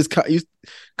think he does. He's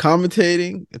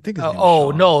commentating. I think.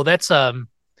 No, that's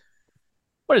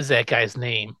what is that guy's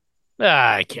name?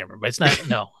 I can't remember. It's not.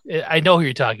 No, I know who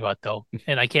you're talking about though,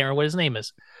 and I can't remember what his name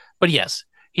is. But yes.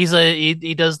 He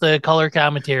does the color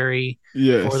commentary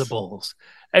for the Bulls.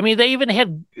 I mean, they even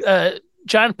had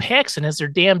John Paxson as their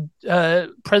damn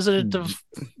president of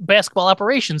basketball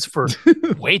operations for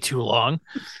way too long,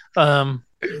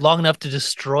 long enough to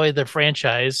destroy the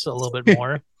franchise a little bit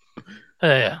more.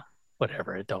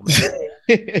 Whatever, it don't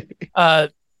matter.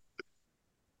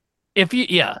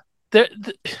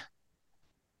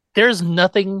 There's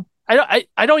nothing. I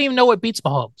don't even know what beats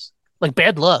Mahomes. Like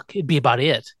bad luck, it'd be about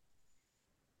it.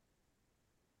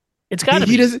 It's got to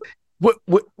be. He doesn't.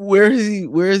 Where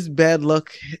is bad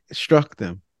luck struck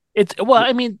them?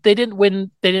 I mean, they didn't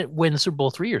win the Super Bowl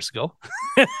 3 years ago.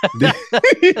 Yeah,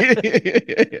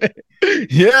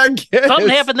 I guess Something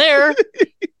happened there.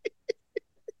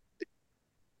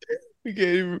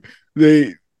 They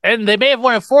may have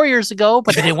won it 4 years ago,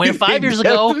 but they didn't win it 5 years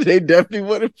ago. They definitely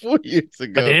won it 4 years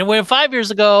ago. But they didn't win it 5 years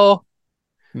ago.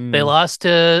 They lost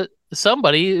to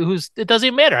somebody it doesn't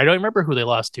even matter. I don't remember who they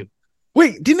lost to.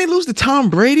 Wait, didn't they lose to Tom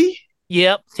Brady?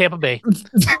 Yep, Tampa Bay.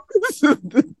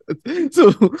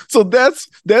 so that's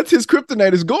his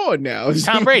kryptonite is gone now.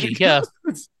 Tom Brady, yeah.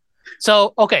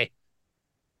 So, okay.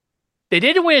 They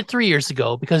didn't win it 3 years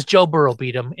ago because Joe Burrow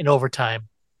beat him in overtime.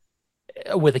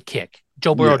 with a kick.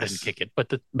 Joe Burrow didn't Yes. kick it, but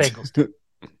the Bengals did.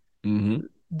 Hmm.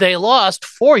 They lost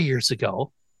 4 years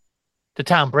ago to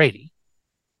Tom Brady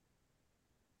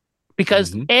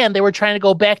Hmm. and they were trying to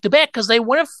go back to back because they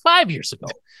won it 5 years ago.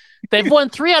 They've won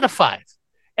 3 out of 5.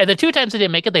 And the 2 times they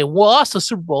didn't make it, they lost the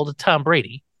Super Bowl to Tom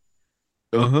Brady.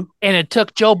 Uh-huh. And it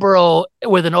took Joe Burrow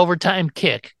with an overtime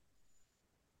kick.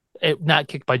 Not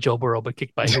kicked by Joe Burrow, but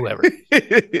kicked by whoever.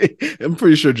 I'm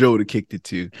pretty sure Joe would have kicked it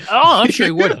too. Oh, I'm sure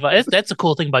he would have. That's the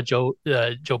cool thing about Joe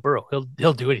Burrow.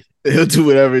 He'll do anything. He'll do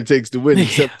whatever it takes to win, Yeah.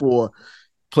 except for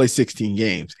play 16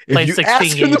 games. If Played you 16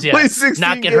 ask him games, to play yeah. 16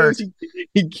 Not get games, hurt.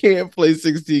 he can't play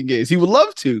 16 games. He would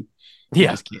love to. He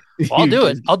Yeah. just can't. Well, I'll He do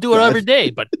it. just I'll do it every day,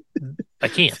 but I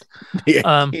can't. yeah,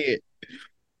 Um, can't.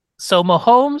 so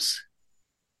Mahomes,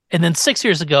 and then 6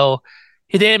 years ago,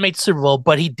 he didn't make the Super Bowl,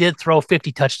 but he did throw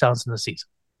 50 touchdowns in the season.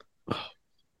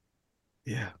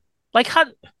 Yeah. Like how?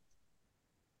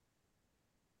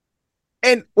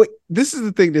 And wait, this is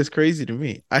the thing that's crazy to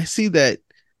me. I see that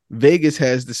Vegas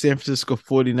has the San Francisco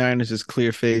 49ers as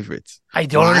clear favorites. I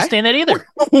don't understand that either.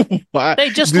 Why? They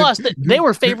just lost. They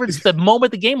were favorites the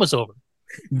moment the game was over.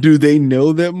 Do they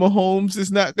know that Mahomes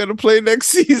is not going to play next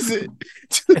season?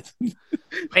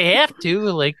 They have to.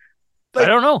 Like I Like,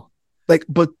 don't know.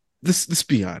 but let's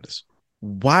be honest.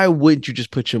 Why wouldn't you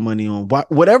just put your money on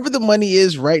whatever the money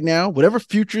is right now, whatever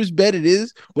futures bet it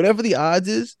is, whatever the odds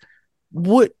is?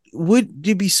 Would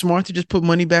it be smart to just put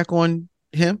money back on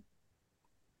him,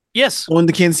 Yes, on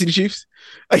the Kansas City Chiefs?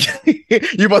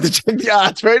 You're about to check the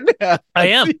odds right now. I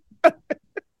am.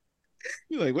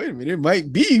 You're like, wait a minute, it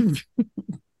might be.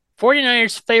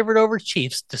 49ers favored over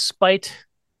Chiefs despite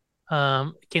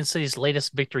Kansas City's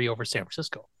latest victory over San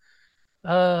Francisco.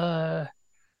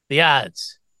 The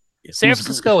odds. San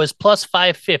Francisco is plus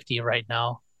 550 right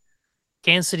now.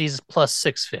 Kansas City is plus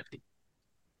 650.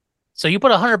 So you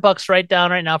put $100 right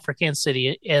down right now for Kansas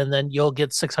City, and then you'll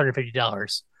get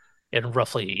 $650 in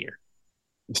roughly a year.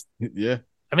 Yeah.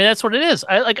 I mean, that's what it is.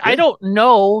 Yeah. I don't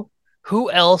know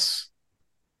who else.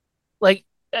 Like,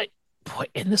 boy,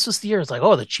 and this was the year. It's like,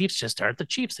 oh, the Chiefs just aren't the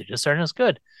Chiefs. They just aren't as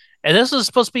good. And this was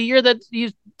supposed to be a year that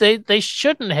they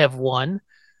shouldn't have won.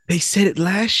 They said it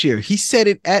last year. He said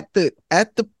it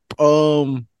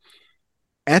um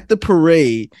at the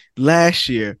parade last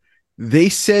year. They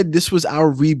said this was our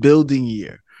rebuilding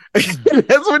year.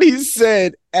 That's what he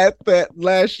said at that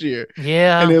last year.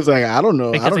 Yeah. And it was like, I don't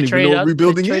know. Because I don't even know what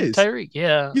rebuilding is. Tyreek,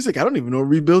 yeah. He's like, I don't even know what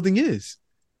rebuilding is.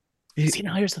 See,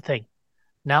 now here's the thing.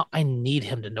 Now I need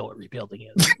him to know what rebuilding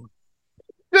is.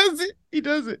 He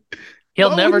doesn't.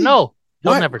 He'll never know.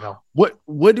 He'll never know. What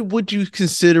would you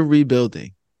consider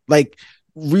rebuilding? Like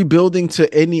rebuilding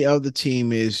to any other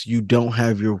team is you don't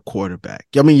have your quarterback.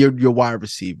 I mean, your wide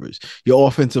receivers. Your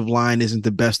offensive line isn't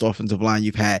the best offensive line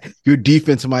you've had. Your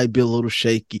defense might be a little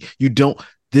shaky. You don't.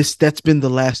 That's been the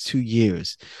last 2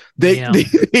 years. They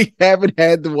haven't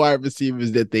had the wide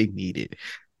receivers that they needed.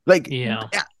 Like,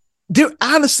 they're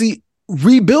honestly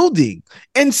rebuilding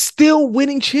and still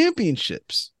winning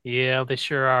championships. Yeah, they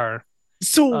sure are.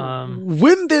 So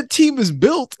when their team is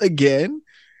built again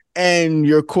and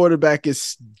your quarterback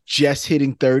is just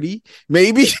hitting 30,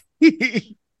 maybe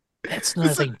that's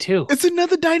another thing too. It's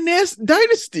another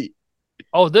dynasty.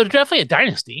 Oh, they're definitely a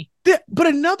dynasty. But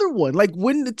another one, like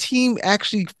when the team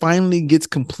actually finally gets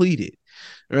completed,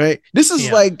 right? This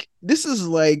is like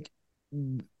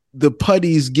the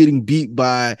putties getting beat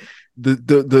by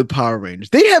the Power Rangers.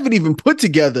 They haven't even put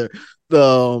together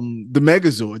the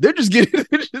Megazord. They're just getting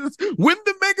when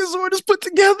the Megazord is put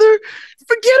together,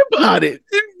 forget about it.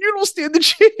 You don't stand the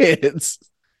chance.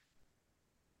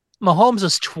 Mahomes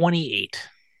is 28.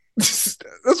 That's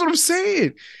what I'm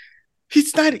saying.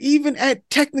 He's not even at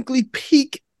technically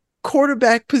peak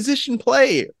quarterback position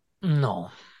play. No.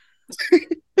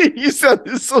 You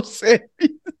sounded so sad.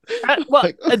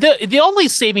 The only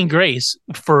saving grace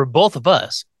for both of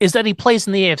us is that he plays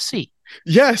in the AFC.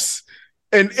 Yes.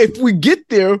 And if we get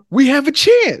there, we have a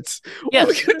chance. Yes.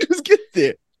 All we gotta do is get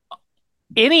there.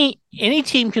 Any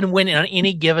team can win on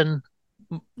any given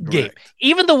game. Right.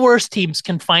 Even the worst teams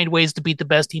can find ways to beat the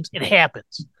best teams. It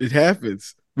happens. It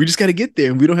happens. We just got to get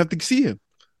there, and we don't have to see him.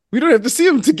 We don't have to see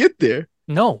him to get there.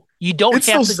 No, you don't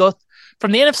have to go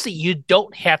from the NFC. You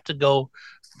don't have to go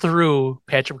through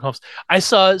Patrick Mahomes. I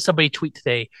saw somebody tweet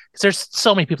today because there's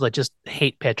so many people that just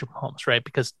hate Patrick Mahomes, right?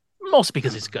 Mostly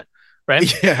because he's good,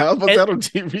 right? Yeah, how about that on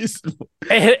TV?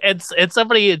 And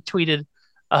somebody had tweeted,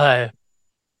 I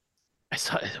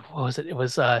saw, what was it? It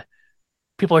was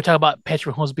people are talking about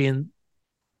Patrick Mahomes being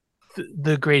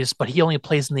the greatest, but he only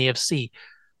plays in the AFC.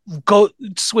 go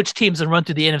switch teams and run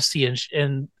through the NFC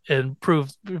and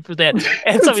prove for that.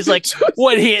 And so he's like,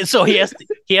 what he has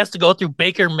to go through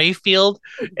Baker Mayfield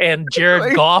and Jared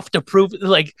like, Goff to prove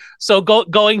like so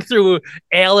going through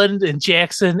Allen and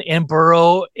Jackson and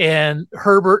Burrow and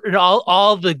Herbert and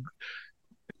all the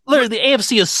literally the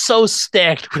AFC is so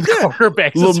stacked with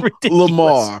quarterbacks. It's ridiculous.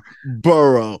 Lamar,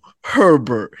 Burrow,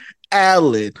 Herbert,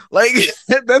 Allen, like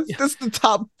that's the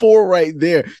top four right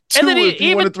there. And then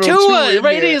even Tua,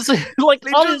 right? He's like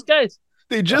all these guys.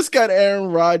 They just got Aaron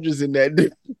Rodgers in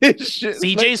that shit.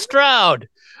 CJ Stroud.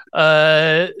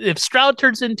 If Stroud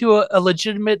turns into a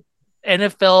legitimate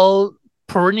NFL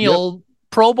perennial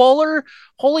Pro Bowler,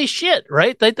 holy shit,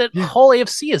 right? That whole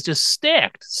AFC is just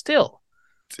stacked still.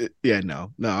 Yeah,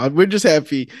 no. We're just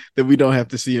happy that we don't have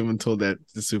to see him until the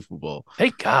Super Bowl.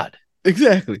 Thank God.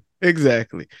 Exactly.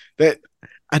 That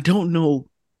I don't know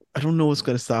what's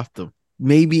going to stop them.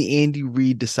 Maybe Andy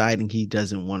Reid deciding he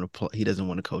doesn't want to play, he doesn't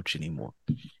want to coach anymore,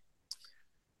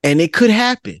 and it could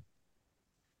happen.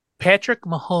 Patrick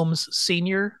Mahomes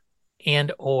Sr.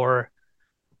 and or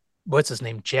what's his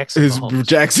name? Jackson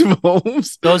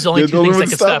Mahomes. Those are the only two things that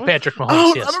can stop Patrick Mahomes.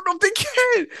 I don't know if they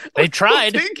can. They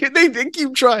tried. They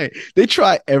keep trying. They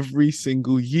try every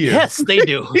single year. Yes, they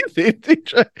do. they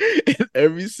try. And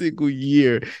every single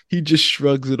year, he just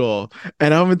shrugs it off.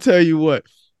 And I'm going to tell you what,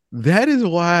 that is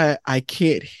why I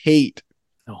can't hate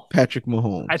Patrick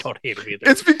Mahomes. I don't hate him either.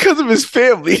 It's because of his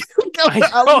family.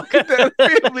 I look at that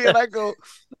family and I go,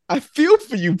 I feel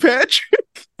for you,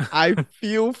 Patrick. I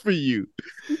feel for you.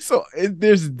 So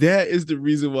that is the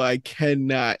reason why I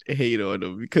cannot hate on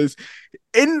him, because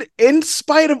in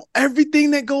spite of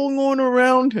everything that going on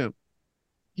around him,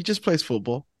 he just plays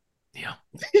football. Yeah,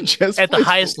 he just at the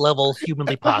highest level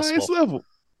humanly possible. Highest level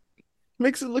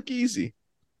makes it look easy.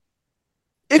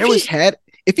 If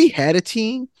he had a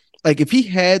team. Like if he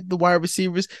had the wide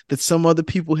receivers that some other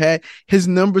people had, his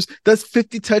numbers, that's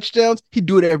 50 touchdowns. He'd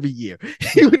do it every year.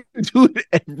 He would do it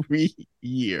every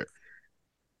year.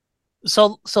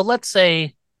 So let's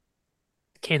say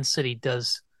Kansas City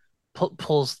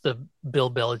pulls the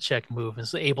Bill Belichick move and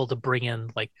is able to bring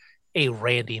in like a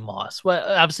Randy Moss.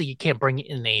 Well, obviously you can't bring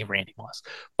in a Randy Moss,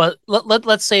 but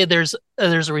let's say there's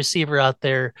a receiver out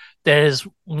there that has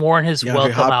worn his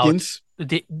welcome Hopkins.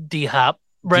 Out. D Hop.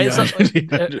 Right,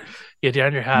 DeAndre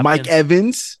Hopkins, Mike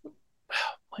Evans.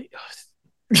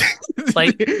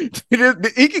 Like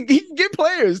he can get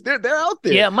players. They're out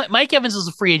there. Yeah, Mike Evans is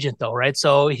a free agent though, right?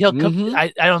 So he'll come. Mm-hmm.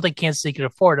 I don't think Kansas City can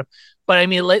afford him. But I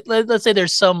mean, let's say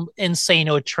there's some insane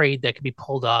trade that can be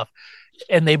pulled off,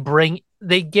 and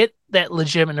they get that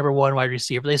legitimate number one wide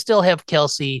receiver. They still have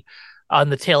Kelsey on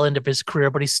the tail end of his career,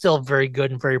 but he's still very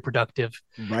good and very productive.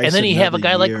 Rice, and then you have a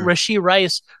guy like Rashee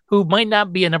Rice, who might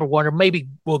not be a number one or maybe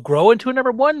will grow into a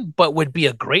number one, but would be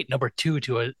a great number two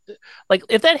to it. Like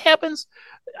if that happens,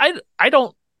 I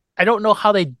don't know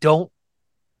how he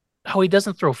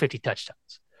doesn't throw 50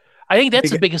 touchdowns. I think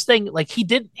that's the biggest thing. Like he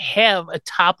didn't have a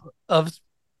top of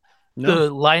the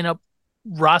lineup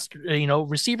roster,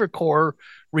 receiver core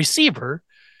receiver.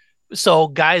 So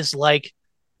guys like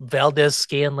Valdez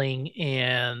Scanling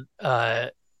and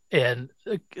Kadarius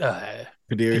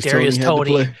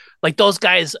Toney, like those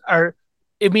guys are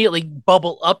immediately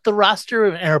bubble up the roster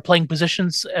and are playing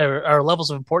positions or levels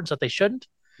of importance that they shouldn't.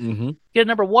 Mm-hmm. Get a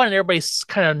number one, and everybody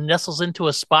kind of nestles into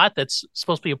a spot that's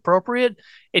supposed to be appropriate,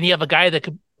 and you have a guy that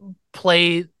could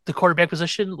play the quarterback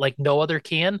position like no other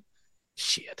can.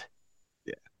 Shit.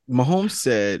 Yeah. Mahomes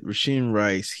said, Rashee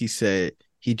Rice, he said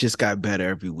he just got better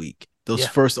every week. Those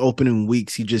first opening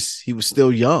weeks, he was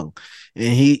still young,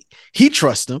 and he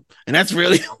trusts him, and that's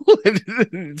really what it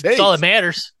takes. It's all that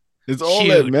matters. It's all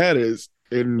that matters.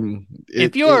 And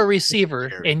if you're a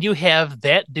receiver and you have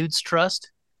that dude's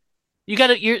trust,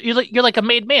 you're like a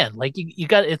made man. Like you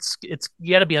got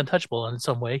to be untouchable in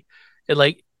some way. And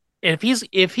like if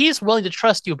he's willing to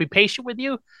trust you, be patient with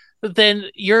you, then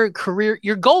your career,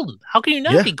 you're golden. How can you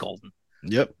not be golden?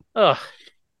 Yep. Ugh.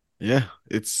 Yeah,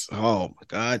 it's my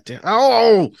god damn.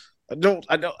 Oh, I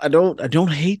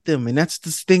don't hate them, and that's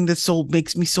the thing that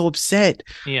makes me so upset.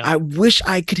 Yeah, I wish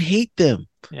I could hate them.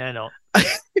 Yeah, I know.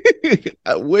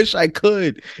 I wish I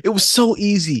could. It was so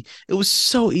easy. It was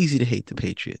so easy to hate the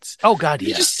Patriots. Oh god, yeah,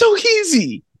 it's just so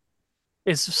easy.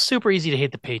 It's super easy to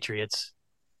hate the Patriots.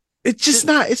 It's just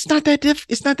not. It's not that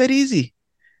It's not that easy.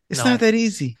 It's not that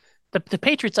easy. The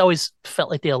Patriots always felt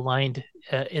like they aligned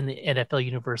in the NFL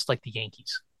universe like the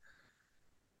Yankees.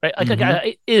 Right? Like,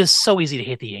 it is so easy to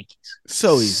hate the Yankees.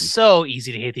 So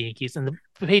easy to hate the Yankees. And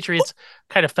the Patriots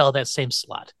kind of fell that same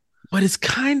slot. But it's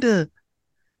kind of,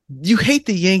 you hate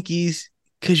the Yankees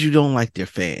because you don't like their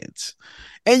fans.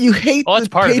 And you hate Oh, it's the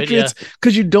part of it, yeah. Patriots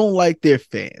because you don't like their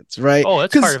fans, right? Oh,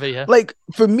 it's part Because, of it, yeah. like,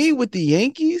 for me with the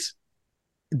Yankees,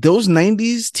 those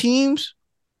 90s teams,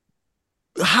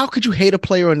 how could you hate a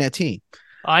player on that team?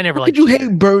 I never How could liked you hate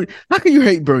Jeter. Bernie? How can you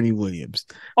hate Bernie Williams?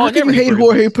 Oh, How I can never you hate hate Bernie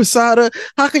Jorge Williams. Posada?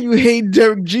 How can you hate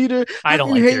Derek Jeter? I How don't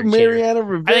can you like hate Derek Jeter. Mariano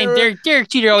I think Rivera? Derek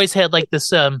Jeter always had like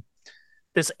this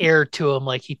air to him,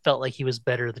 like he felt like he was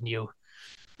better than you.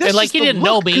 And That's like just he the didn't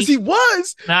know look, because me. he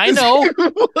was. I Because he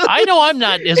know. was. I know I'm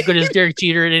not as good as Derek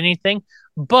Jeter at anything,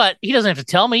 but he doesn't have to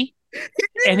tell me.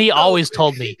 And he No, always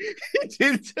told me. he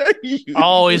didn't tell you.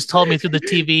 Always told me through the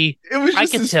TV. It was I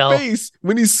just could his tell. face.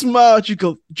 When he smiled, you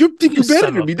go, you think You you're better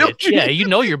son than of me, a bitch. don't you? Yeah, you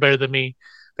know you're better than me.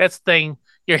 That's the thing.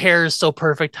 Your hair is so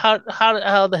perfect. How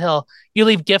the hell you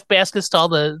leave gift baskets to all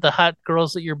the hot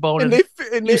girls that you're And boning? they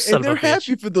and You they son and of a they're bitch.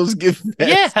 happy for those gift Yeah,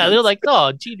 they're baskets. like,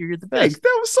 oh, Jeter, you're the Thanks. best.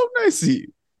 That was so nice of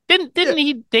you. Didn't Yeah.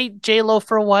 he date J Lo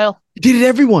for a while? He did it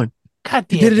everyone. God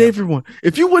He damn did it him. everyone.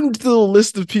 If you went to the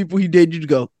list of people he dated, you'd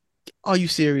go, are you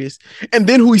serious? And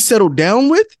then who he settled down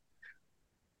with?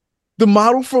 The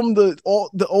model from the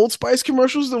Old Spice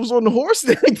commercials that was on the horse.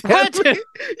 What?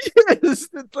 Yes,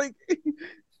 it's like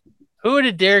Who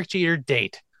did Derek Jeter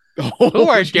date? Who oh,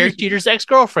 are Derek Jeter's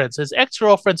ex-girlfriends? His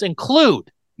ex-girlfriends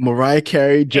include Mariah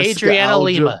Carey, Jessica Adriana Alba.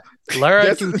 Lima, Lara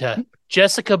That's Duta,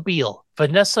 Jessica Biel,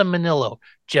 Vanessa Manillo,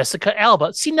 Jessica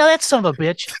Alba. See, now that's son of a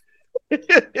bitch.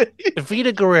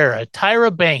 Vita Guerrera,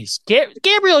 Tyra Banks,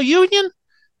 Gabrielle Union.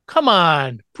 Come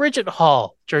on, Bridget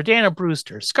Hall, Jordana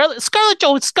Brewster, Scarlett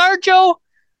Joe, ScarJo.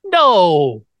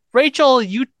 No, Rachel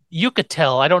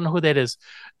Yucatel. I don't know who that is.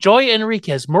 Joy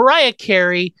Enriquez, Mariah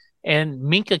Carey, and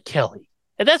Minka Kelly.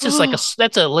 And that's just like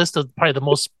that's a list of probably the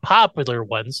most popular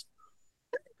ones.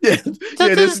 yeah,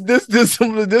 yeah. There's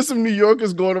some New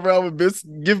Yorkers going around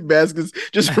with gift baskets,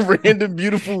 just random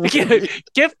beautiful women.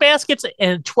 Gift baskets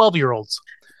and 12-year-olds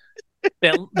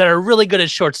that are really good at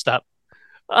shortstop.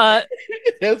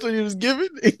 That's what he was giving.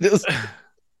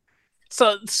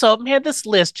 So man, this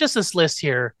list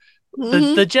here,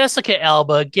 Mm-hmm. the Jessica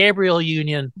Alba, Gabrielle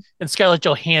Union, and Scarlett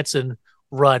Johansson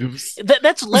run.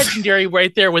 That's legendary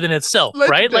right there within itself,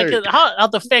 right? Like Legendary, how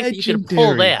the fact that you can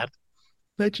pull legendary, that.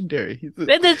 legendary.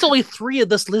 And there's only 3 of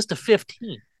this list of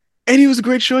 15. And he was a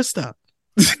great shortstop.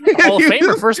 Hall of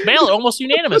Famer, first ballot, almost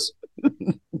unanimous.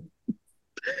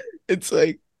 It's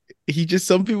like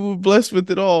some people were blessed with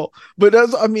it all. But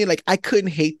I mean, like, I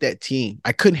couldn't hate that team.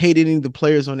 I couldn't hate any of the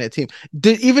players on that team.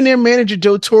 Even their manager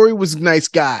Joe Torre was a nice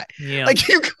guy. Yeah. Like,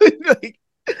 you could like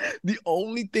the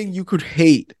only thing you could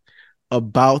hate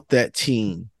about that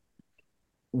team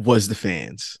was the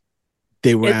fans.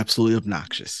 They were absolutely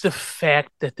obnoxious. The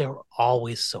fact that they were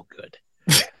always so good.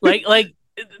 like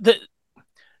the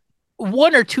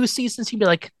 1 or 2 seasons, you'd be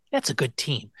like, that's a good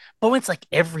team. But when it's like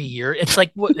every year, it's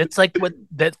like what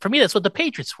that for me, that's what the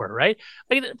Patriots were, right?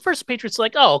 Like the first Patriots,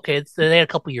 like, oh, okay, they had a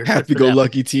couple years. Happy go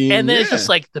lucky team. And then it's just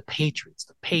like the Patriots.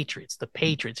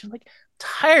 You're like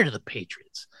tired of the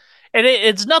Patriots. And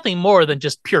it's nothing more than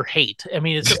just pure hate. I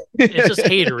mean, it's just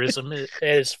haterism at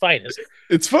its finest.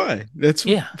 It's fine. That's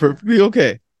perfectly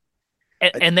okay.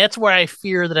 And that's where I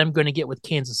fear that I'm going to get with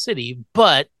Kansas City.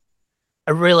 But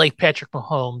I really like Patrick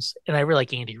Mahomes, and I really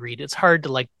like Andy Reid. It's hard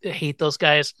to hate those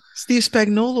guys. Steve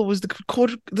Spagnuolo was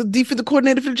the defensive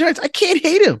coordinator for the Giants. I can't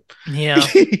hate him. Yeah,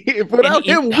 without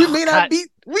him, we may not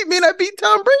beat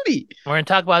Tom Brady. We're gonna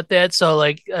talk about that.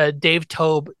 So, Dave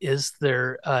Tobe is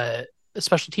their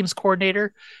special teams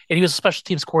coordinator, and he was a special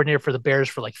teams coordinator for the Bears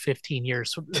for 15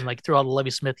 years, and through all the Lovie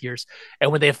Smith years.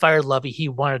 And when they fired Lovie, he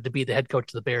wanted to be the head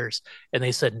coach of the Bears, and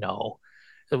they said no.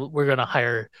 We're going to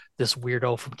hire this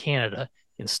weirdo from Canada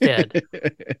instead.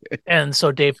 And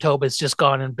so Dave Tobe has just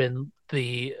gone and been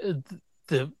the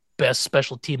best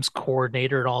special teams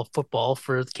coordinator in all of football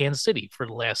for Kansas City for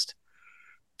the last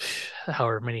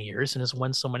however many years, and has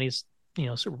won so many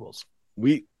Super Bowls.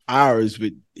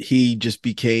 But he just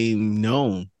became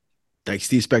known. Like,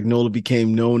 Steve Spagnuolo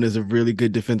became known as a really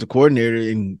good defensive coordinator,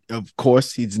 and of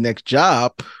course his next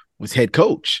job was head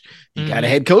coach. He got a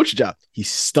head coach job. He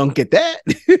stunk at that.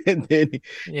 And then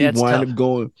he wound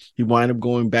up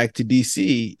going back to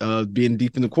DC, being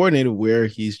defensive coordinator, where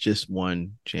he's just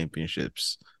won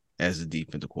championships as a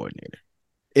defensive coordinator.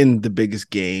 In the biggest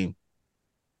game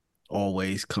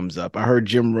always comes up. I heard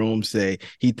Jim Rome say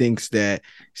he thinks that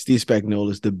Steve Spagnuolo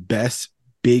is the best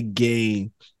big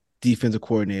game defensive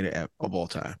coordinator of all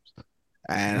time.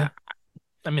 And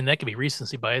I mean, that could be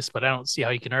recency bias, but I don't see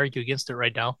how you can argue against it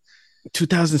right now.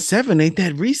 2007 ain't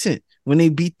that recent when they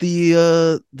beat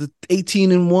the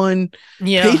 18-1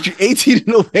 Yeah, Patriot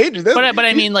 18-0 Patriots. but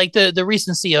I mean, like the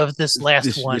recency of this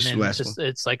last one, This and last one.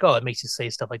 it's like, oh, it makes you say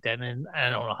stuff like that, and I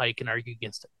don't know how you can argue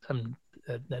against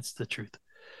it. That's the truth.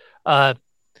 Uh,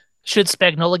 should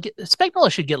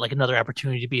Spagnola should get like another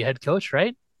opportunity to be a head coach,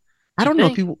 right? I You don't know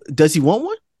if think? does he want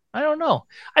one? I don't know.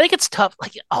 I think it's tough.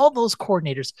 Like all those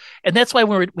coordinators, and that's why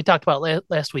we talked about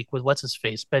last week with what's his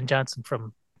face, Ben Johnson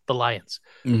from the Lions,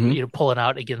 Mm-hmm. pulling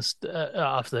out against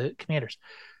off the Commanders.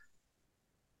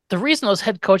 The reason those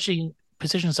head coaching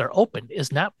positions are open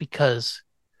is not because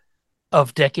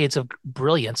of decades of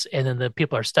brilliance, and then the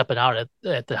people are stepping out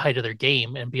at the height of their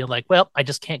game and being like, "Well, I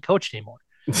just can't coach anymore."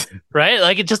 Right?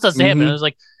 Like it just doesn't happen. Mm-hmm. It was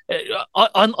like,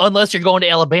 unless you're going to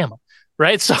Alabama,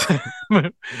 right? So,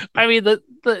 I mean,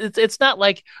 it's not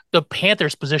like the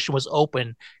Panthers' position was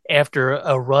open after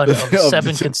a run of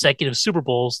seven consecutive Super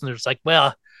Bowls, and there's like,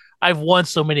 well, I've won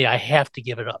so many, I have to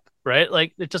give it up, right?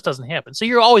 Like it just doesn't happen. So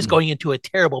you're always going into a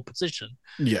terrible position,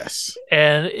 Yes.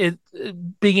 and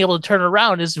being able to turn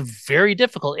around is very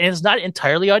difficult, and it's not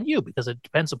entirely on you because it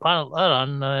depends upon a lot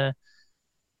on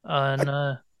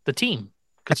the team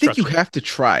I think you construction. have to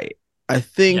try it. I Yeah.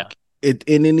 think it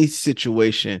in any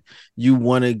situation you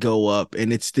want to go up,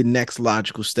 and it's the next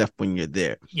logical step when you're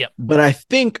there. Yep. But I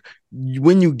think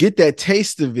when you get that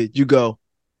taste of it, you go,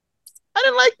 I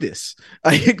didn't like this.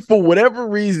 I think for whatever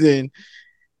reason,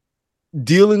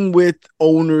 dealing with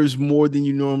owners more than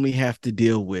you normally have to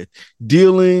deal with,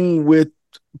 dealing with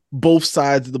both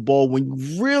sides of the ball when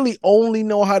you really only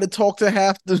know how to talk to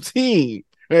half the team,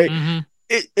 right? Mm-hmm.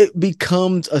 It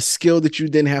becomes a skill that you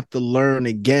then have to learn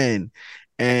again.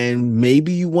 And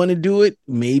maybe you want to do it.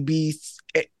 Maybe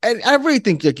I really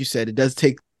think, like you said, it does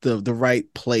take the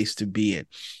right place to be in,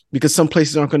 because some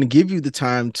places aren't going to give you the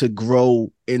time to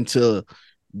grow into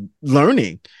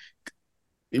learning.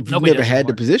 If you've Nobody never does had the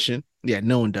anymore. position, yeah,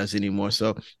 no one does anymore.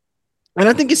 So, and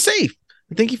I think it's safe.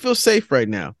 I think he feels safe right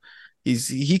now.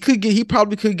 He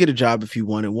probably could get a job if he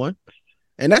wanted one.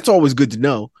 And that's always good to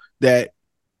know that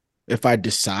if I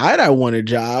decide I want a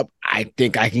job, I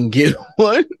think I can get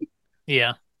one.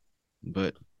 Yeah.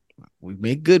 But we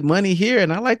make good money here,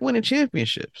 and I like winning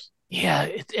championships. Yeah.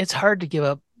 It's hard to give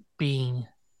up being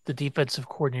the defensive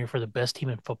coordinator for the best team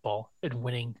in football and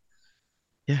winning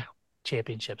Yeah.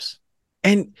 championships.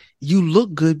 And you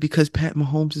look good because Pat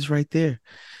Mahomes is right there.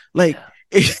 Like,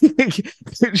 Yeah.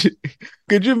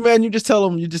 could you, man, you just tell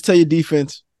your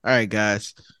defense, all right,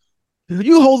 guys,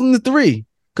 you holding the three.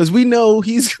 Because we know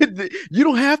he's good. You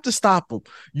don't have to stop him.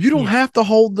 You don't Yeah. have to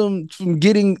hold them from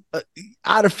getting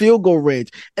out of field goal range.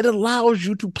 It allows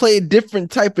you to play a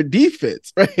different type of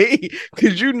defense, right?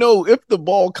 Because you know if the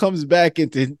ball comes back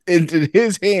into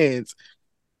his hands,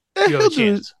 You have a he'll do it.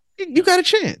 chance. You Yeah. got a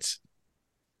chance.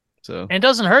 So, And it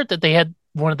doesn't hurt that they had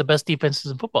one of the best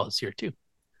defenses in football this year, too.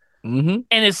 mm-hmm.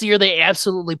 And it's the year they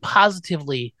absolutely,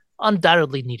 positively,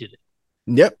 undoubtedly needed it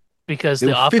Yep. because They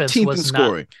were the offense 15th in was not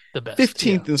scoring, the best. Yeah.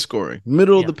 15th in scoring,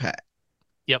 middle of Yeah. the pack.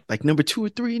 Yep. Like number 2 or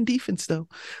 3 in defense, though.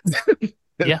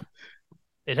 Yeah.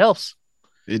 It helps.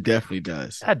 It definitely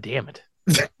does. God damn it.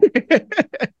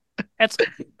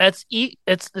 That's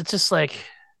it's just like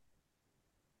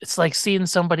it's like seeing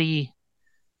somebody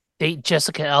date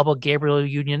Jessica Alba, Gabrielle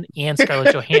Union, and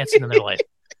Scarlett Johansson in their life.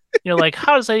 You're like,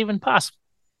 how is that even possible?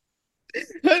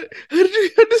 How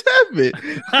did this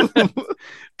happen?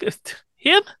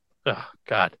 Him? Oh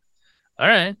God. All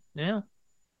right. Yeah.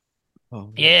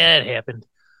 Oh, Yeah, it happened.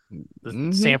 The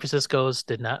mm-hmm. San Francisco's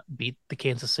did not beat the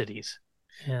Kansas Cities.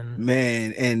 And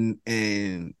Man,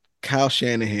 and Kyle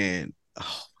Shanahan,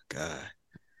 oh my God.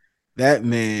 That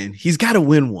man, he's got to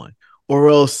win one, or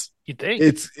else you think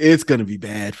it's gonna be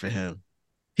bad for him.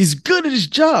 He's good at his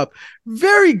job,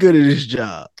 very good at his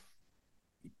job.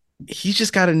 He's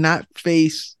just got to not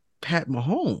face Pat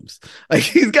Mahomes. Like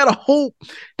he's got to hope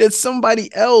that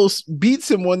somebody else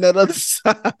beats him on that other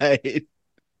side.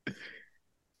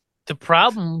 the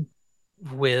problem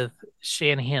with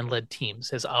Shanahan led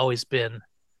teams has always been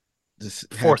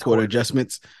Just half fourth quarter quarter.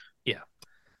 adjustments. Yeah.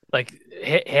 Like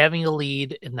having a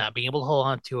lead and not being able to hold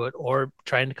on to it or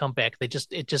trying to come back.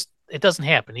 It doesn't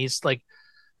happen. He's like,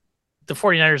 the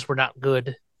 49ers were not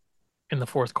good in the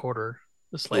fourth quarter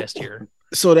this last year.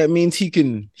 So that means he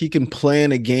can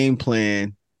plan a game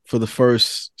plan for the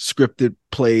first scripted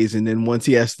plays, and then once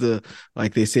he has to,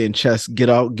 like they say in chess, get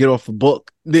off the book,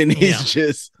 then he's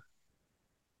just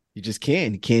he just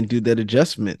can't. He can't do that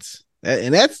adjustments.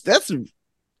 And that's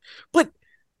but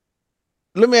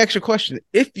let me ask you a question.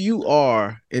 If you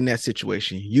are in that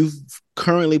situation, you've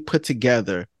currently put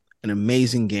together an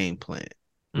amazing game plan,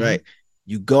 right? Mm-hmm.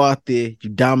 You go out there, you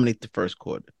dominate the first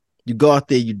quarter. You go out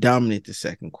there, you dominate the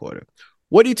second quarter.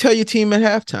 What do you tell your team at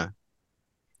halftime?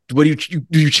 What do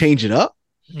you change it up?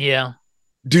 Yeah.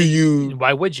 Do you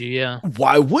Why would you? Yeah.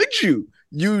 Why would you?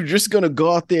 You're just going to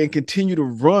go out there and continue to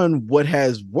run what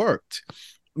has worked.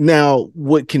 Now,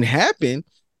 what can happen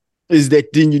is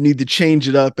that then you need to change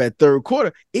it up at third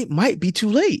quarter. It might be too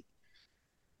late.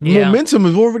 Yeah. Momentum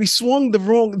has already swung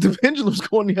the pendulum's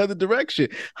going the other direction.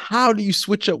 How do you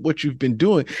switch up what you've been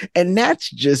doing? And that's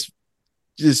just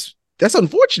that's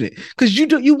unfortunate because you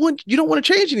don't want to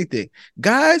change anything.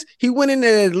 Guys, he went in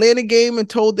the Atlanta game and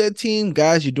told that team,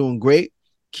 guys, you're doing great.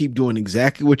 Keep doing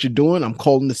exactly what you're doing. I'm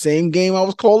calling the same game I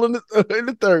was calling in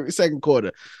the second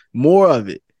quarter. More of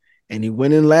it. And he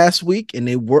went in last week and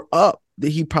they were up.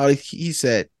 He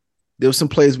said there were some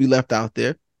plays we left out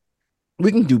there.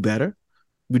 We can do better.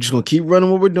 We're just gonna keep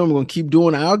running what we're doing. We're gonna keep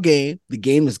doing our game. The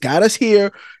game that's got us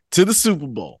here to the Super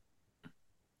Bowl.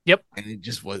 Yep. And it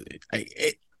just wasn't.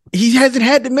 He hasn't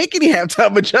had to make any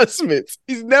halftime adjustments.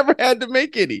 He's never had to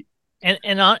make any. And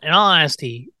in all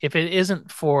honesty, if it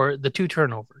isn't for the 2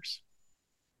 turnovers,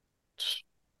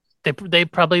 they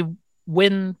probably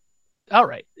win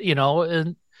outright.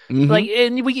 And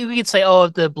and we could say, oh,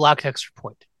 the blocked extra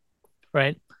point,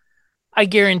 right? I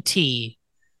guarantee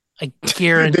They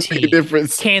make a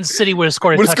difference. Kansas City would have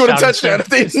scored a touchdown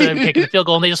instead of kicking a field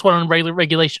goal, and they just went on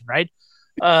regulation, right?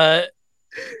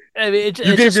 You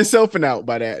gave yourself an out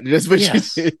by that. That's what you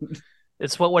did.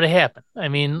 It's what would have happened. I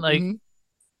mean,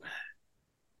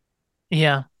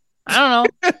 yeah, I don't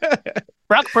know.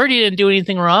 Brock Purdy didn't do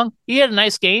anything wrong. He had a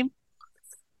nice game.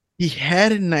 He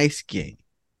had a nice game,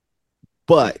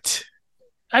 but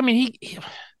I mean,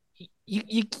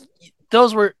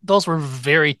 those were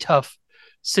very tough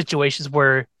situations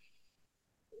where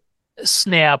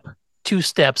snap, 2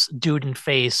 steps, dude in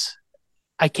face.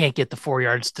 I can't get the 4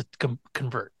 yards to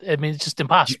convert. I mean, it's just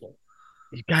impossible.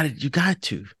 You got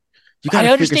to. I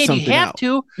understand you have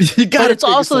to, but it's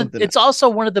also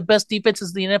one of the best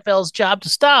defenses in the NFL's job to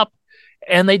stop,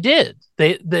 and they did.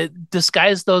 They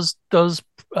disguised those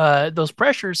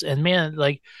pressures, and man,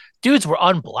 like dudes were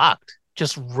unblocked,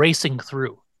 just racing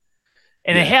through,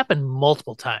 and it happened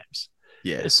multiple times.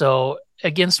 Yeah. So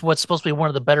against what's supposed to be one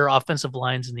of the better offensive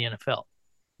lines in the NFL.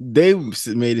 They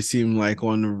made it seem like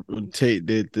on the tape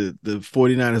that the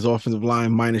 49ers offensive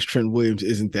line minus Trent Williams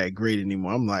isn't that great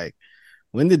anymore. I'm like,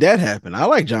 when did that happen? I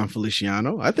like John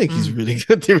Feliciano. I think he's really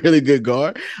good. They're really good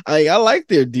guard. I like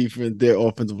their defense, their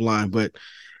offensive line, but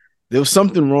there was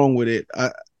something wrong with it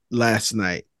last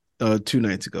night, 2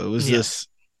 nights ago. It was just,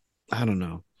 I don't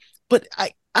know. But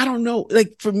I don't know.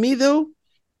 Like for me though,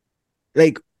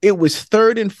 like it was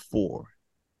 3rd and 4.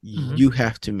 You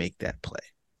have to make that play.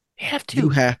 You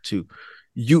have to.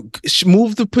 You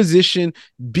move the position.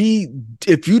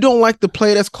 If you don't like the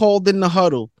play that's called in the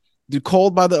huddle,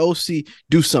 called by the OC,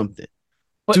 do something.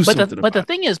 But the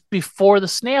thing is, before the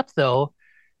snap though,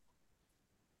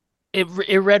 it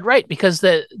read right because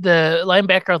the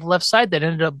linebacker on the left side that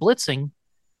ended up blitzing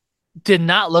did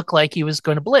not look like he was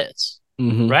going to blitz.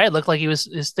 Right? It looked like he was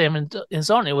standing in his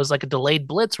own. It was like a delayed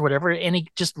blitz or whatever, and he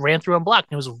just ran through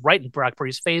unblocked. And it was right in Brock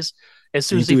Purdy's face as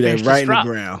soon as he finished right his drop.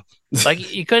 In the ground. Like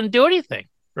he couldn't do anything,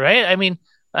 right? I mean,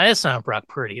 it's not Brock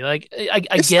Purdy. Like I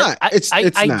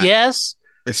guess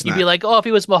you'd be like, oh, if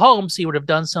he was Mahomes, he would have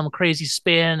done some crazy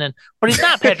spin, but he's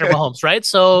not Patrick Mahomes, right?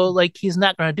 So like he's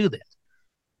not going to do that.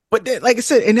 But like I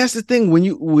said, and that's the thing when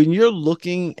you're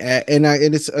looking at and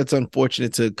it's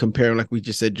unfortunate to compare him, like we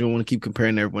just said, you don't want to keep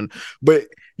comparing everyone, but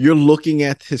you're looking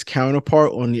at his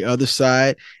counterpart on the other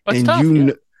side, and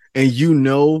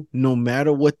no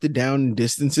matter what the down and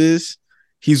distance is,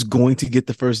 he's going to get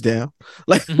the first down.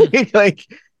 Like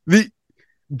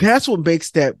that's what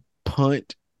makes that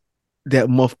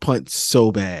muff punt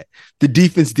so bad. The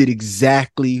defense did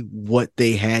exactly what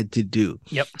they had to do.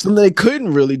 Yep. Something they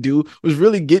couldn't really do was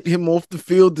really get him off the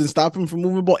field and stop him from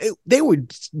moving the ball. They were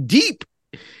deep.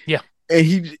 Yeah.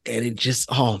 And it just,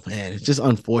 oh man, it's just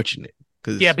unfortunate.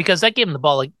 Because that gave him the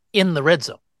ball like in the red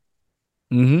zone.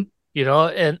 Mm-hmm.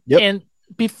 And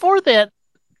before that,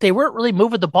 they weren't really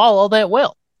moving the ball all that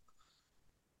well.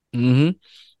 Mm-hmm.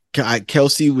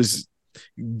 Kelsey was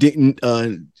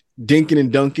dinking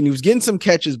and dunking. He was getting some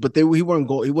catches, but he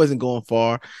wasn't going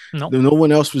far. Nope. No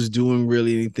one else was doing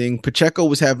really anything. Pacheco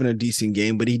was having a decent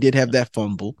game, but he did have that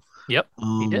fumble. Yep,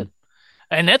 he did.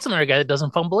 And that's another guy that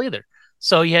doesn't fumble either.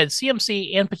 So you had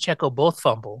CMC and Pacheco both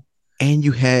fumble. And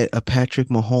you had a Patrick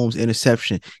Mahomes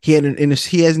interception. He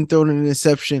hasn't thrown an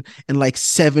interception in like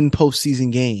 7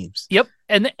 postseason games. Yep.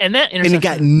 And that interception, and he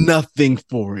got nothing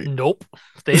for it. Nope.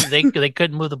 They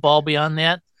couldn't move the ball beyond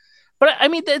that. But I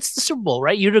mean, it's the Super Bowl,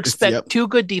 right? You'd expect 2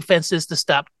 good defenses to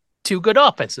stop two good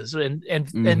offenses and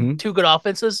Mm-hmm. two good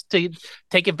offenses to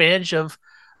take advantage of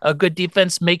a good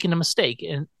defense making a mistake.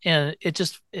 And it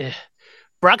just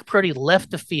Brock Purdy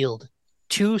left the field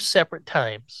two separate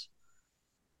times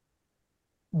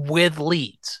with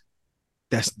leads.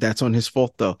 That's on his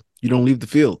fault though. You don't leave the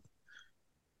field.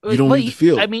 You don't Well, leave the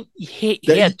field. I mean, he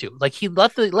That had to. Like he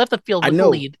left the field I with the know,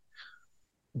 lead.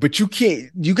 but you can't.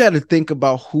 You got to think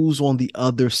about who's on the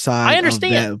other I side of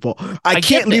understand. that ball. I I get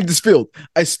can't leave that. this field.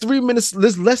 It's 3 minutes.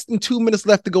 There's less than 2 minutes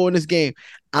left to go in this game.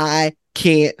 I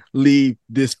can't leave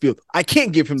this field. I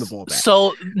can't give him the ball back.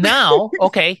 So now,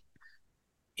 okay,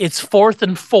 it's 4th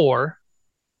and 4.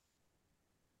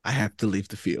 I have to leave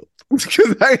the field.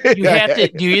 You have to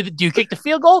do you kick the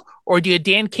field goal or do you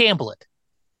Dan Campbell it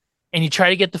and you try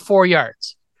to get the 4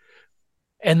 yards?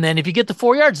 And then if you get the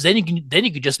 4 yards, then you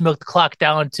can just milk the clock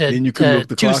down Then you can to milk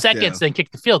the two clock seconds, down. then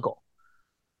kick the field goal.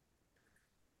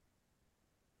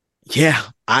 Yeah,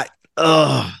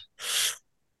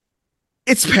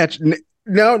 it's Patrick.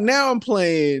 Now I'm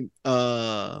playing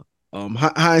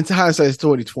hindsight's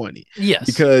 2020 Yes,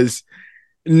 because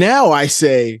now I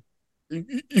say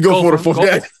you go go for the for fourth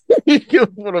go. down. You go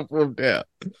for the fourth down.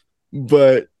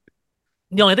 But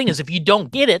The only thing is, if you don't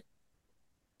get it,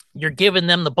 you're giving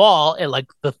them the ball at like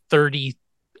the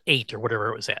 38 or whatever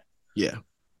it was at. yeah,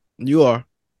 you are.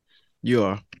 You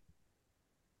are.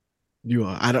 You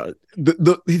are. I don't.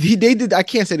 They did. I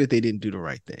can't say that they didn't do the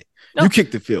right thing. No, You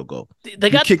kicked the field goal. they You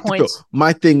got the kicked the field. points.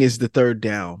 My thing is the third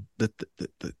down. You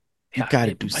Yeah, got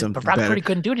to do but something Brock better. Purdy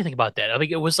couldn't do anything about that. I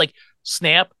think it was like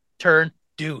snap, turn,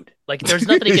 dude. Like there's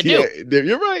nothing he could Yeah, do.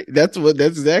 you're right. That's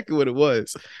exactly what it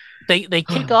was. They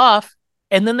kick off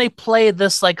and then they play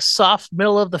this like soft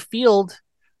middle of the field,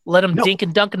 let them No, dink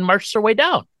and dunk and march their way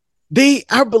down.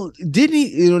 didn't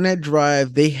he on that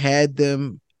drive, they had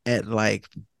them at like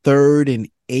 3rd and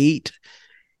 8.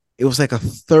 It was like a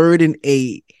 3rd and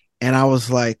 8. And I was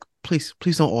like, please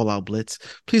don't all out blitz.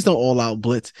 Please don't all out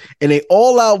blitz. And they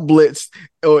all out blitzed,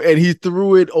 and he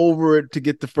threw it over to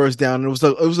get the first down. And it was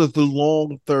a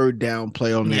long third down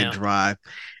play on that Yeah. drive.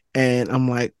 And I'm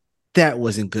like, that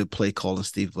wasn't good play calling,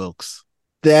 Steve Wilkes.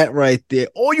 That right there.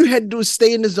 All you had to do is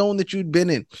stay in the zone that you'd been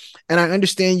in. And I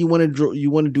understand you want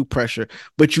to do pressure,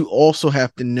 but you also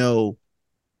have to know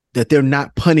that they're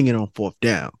not punting it on fourth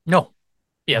down. No.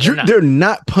 Yeah, they're not. They're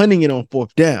not punting it on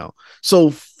fourth down. So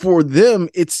for them,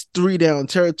 it's 3 down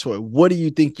territory. What do you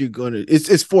think you're gonna?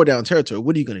 It's 4 down territory.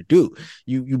 What are you gonna do?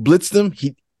 You blitz them.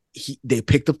 They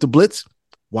picked up the blitz,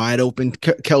 wide open.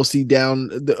 Kelsey down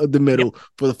the middle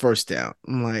for the first down.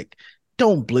 I'm like,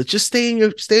 don't blitz. Just stay in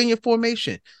your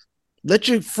formation. Let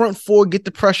your front four get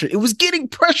the pressure. It was getting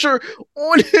pressure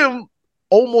on him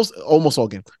almost all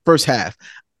game. First half,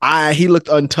 he looked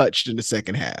untouched in the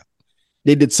second half.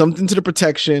 They did something to the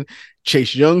protection.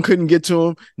 Chase Young couldn't get to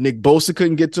him. Nick Bosa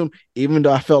couldn't get to him, even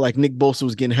though I felt like Nick Bosa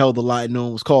was getting held a lot and no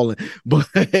one was calling. But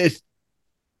they couldn't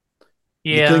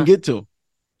Yeah. get to him.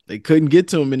 They couldn't get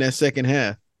to him in that second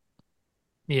half.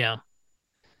 Yeah.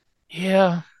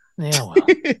 Yeah. Yeah. Well.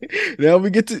 Now we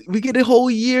get a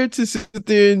whole year to sit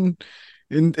there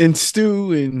and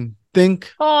stew and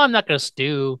think. Oh, I'm not gonna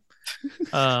stew.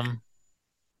 Um,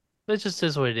 it just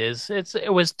is what it is.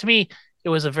 It was to me. It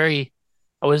was a very.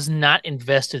 I was not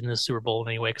invested in the Super Bowl in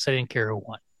any way because I didn't care who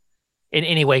won in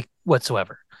any way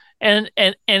whatsoever. And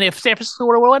if San Francisco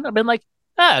would have won, I've been like,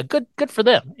 good for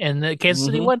them. And the Kansas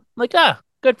City Mm-hmm. won, I'm like,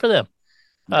 good for them.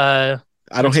 I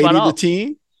don't That's hate about either all.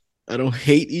 team. I don't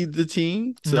hate either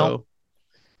team. No,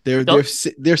 So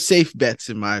they're safe bets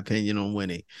in my opinion on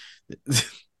winning.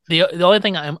 the only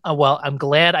thing I'm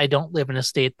glad I don't live in a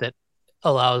state that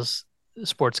allows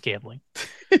sports gambling.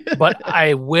 But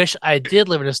I wish I did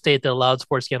live in a state that allowed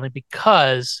sports gambling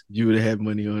because You would have had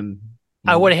money on.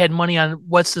 I would have had money on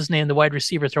what's his name, the wide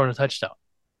receiver throwing a touchdown.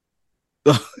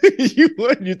 You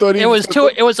thought he It was was two.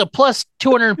 It was a plus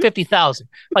 250,000.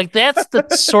 Like that's the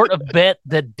sort of bet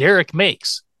that Derek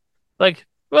makes. Like,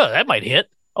 well, that might hit.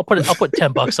 I'll put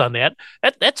 $10 on that.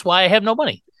 That's why I have no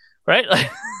money, right?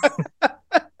 Like,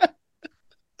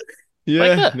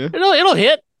 Yeah, no. it'll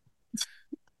hit.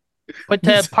 But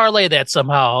to parlay that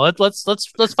somehow,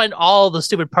 let's find all the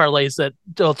stupid parlays that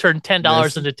will turn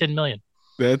 $10 into 10 million.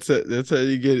 That's how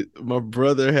you get it. My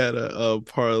brother had a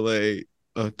parlay,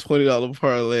 a $20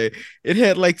 parlay. It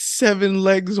had like 7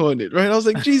 legs on it, right? I was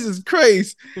like, Jesus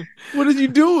Christ, what are you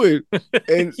doing?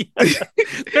 And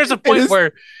There's a point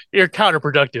where you're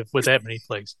counterproductive with that many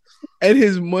plays. And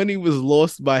his money was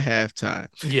lost by halftime.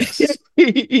 Yes.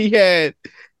 he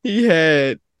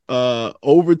had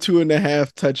over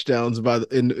 2.5 touchdowns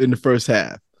in the first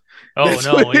half. Oh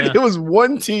no, yeah. It was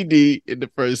 1 TD in the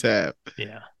first half.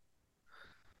 Yeah.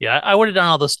 Yeah, I would have done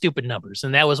all those stupid numbers,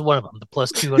 and that was one of them. The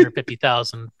plus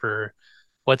 250,000 for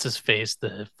what's his face,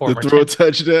 the To throw a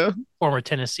touchdown. former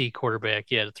Tennessee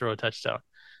quarterback. Yeah, to throw a touchdown.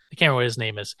 I can't remember what his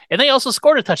name is. And they also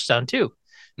scored a touchdown too.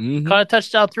 Caught a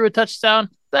touchdown, threw a touchdown.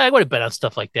 I would have bet on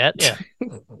stuff like that. Yeah.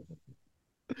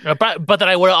 But then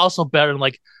I would have also bet on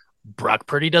like Brock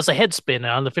Purdy does a head spin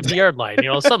on the 50-yard line,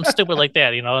 something stupid like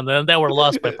that, and then that would have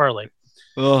lost by parlay.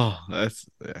 Oh, that's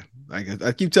yeah.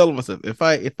 I keep telling myself if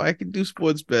I can do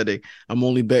sports betting, I'm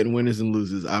only betting winners and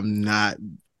losers. I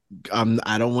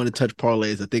don't want to touch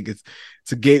parlays. I think it's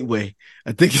a gateway.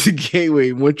 I think it's a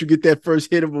gateway. Once you get that first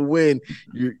hit of a win,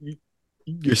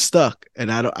 you're stuck,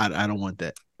 and I don't want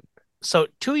that. So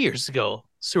 2 years ago,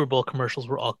 Super Bowl commercials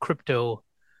were all crypto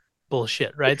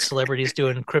bullshit, right? Celebrities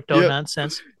doing crypto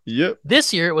nonsense. Yep.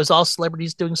 This year it was all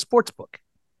celebrities doing sportsbook.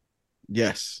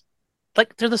 Yes.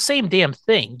 Like they're the same damn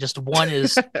thing. Just one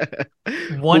is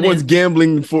one's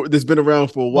gambling that's been around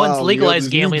for a while. One's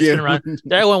legalized gambling that's been around.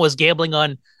 The other one was gambling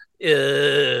on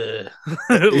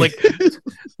like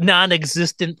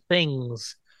non-existent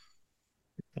things.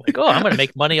 Like, oh, I'm going to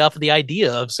make money off of the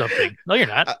idea of something. No, you're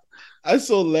not. I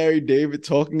saw Larry David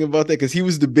talking about that because he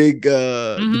was the big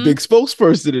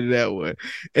spokesperson in that one,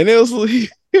 and he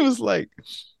was like,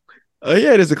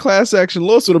 yeah, there's a class action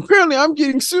lawsuit. Apparently, I'm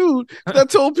getting sued. I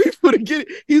told people to get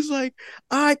it. He's like,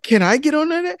 can I get on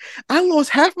that? I lost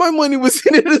half my money was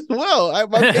in it as well.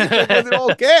 My paycheck wasn't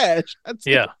all cash.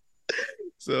 Yeah.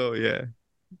 So yeah.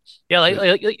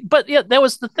 Yeah, but yeah, that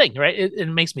was the thing, right? It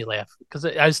makes me laugh because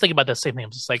I was thinking about that same thing.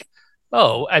 I'm just like,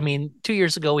 oh, I mean, 2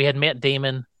 years ago we had Matt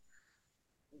Damon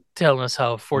telling us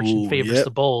how fortune favors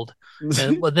the bold.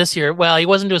 And this year, well, he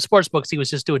wasn't doing sports books. He was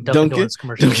just doing Dunkin' Donuts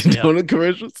commercials. Donut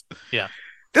commercials. Yeah.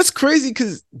 That's crazy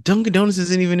because Dunkin' Donuts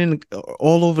isn't even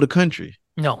all over the country.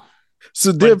 No.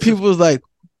 So there are people who's like,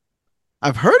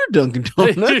 I've heard of Dunkin'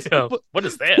 Donuts. Yeah, what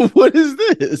is that? What is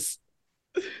this?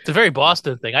 It's a very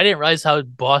Boston thing. I didn't realize how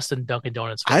Boston Dunkin'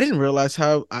 Donuts was. I didn't realize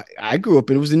how I grew up.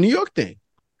 It was a New York thing.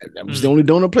 That was the only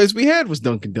donut place we had was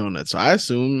Dunkin' Donuts. So I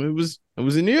assumed it was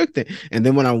a New York thing. And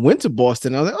then when I went to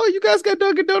Boston, I was like, oh, you guys got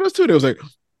Dunkin' Donuts too? They was like,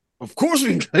 of course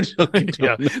we got Dunkin' Donuts.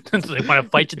 Yeah. They want to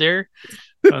fight you there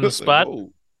on the spot.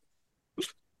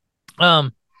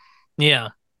 Yeah.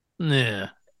 And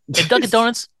Dunkin'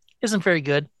 Donuts isn't very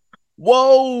good.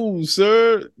 Whoa,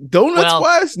 sir.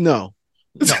 Donuts-wise? No.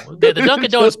 No. The Dunkin'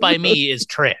 Donuts by me is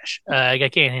trash. I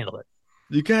can't handle it.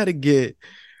 You got to get,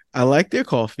 I like their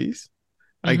coffees.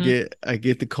 Mm-hmm. I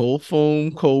get the cold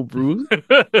foam cold brew.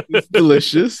 It's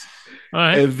delicious. All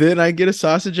right. And then I get a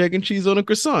sausage, egg, and cheese on a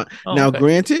croissant.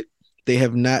 Granted,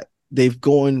 the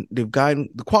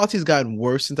quality has gotten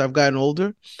worse since I've gotten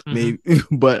older. Mm-hmm. Maybe,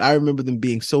 but I remember them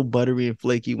being so buttery and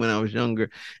flaky when I was younger,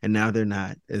 and now they're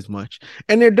not as much.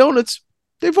 And their donuts,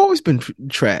 they've always been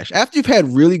trash. After you've had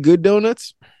really good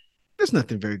donuts, there's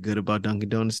nothing very good about Dunkin'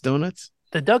 Donuts donuts.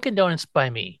 The Dunkin' Donuts by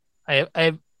me, I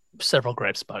have several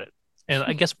gripes about it. And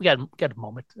I guess we got a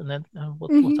moment, and then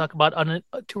we'll talk about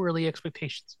too early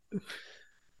expectations.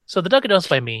 So the Dunkin' Donuts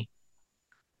by me,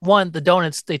 one, the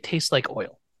donuts, they taste like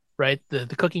oil, right? The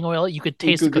cooking oil, you could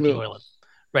taste the cooking oil,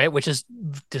 right? Which is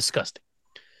disgusting.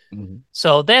 Mm-hmm.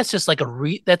 So that's just like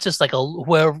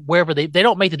wherever they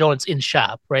don't make the donuts in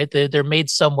shop, right? They're made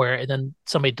somewhere, and then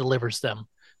somebody delivers them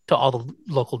to all the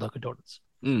local Dunkin' Donuts.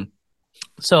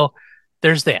 So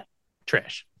there's that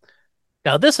trash.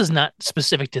 Now, this is not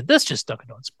specific to just Dunkin'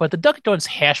 Donuts, but the Dunkin' Donuts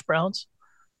hash browns,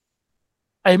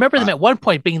 I remember them at one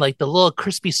point being like the little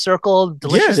crispy circle,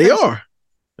 delicious. Yeah, they are.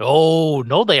 Oh,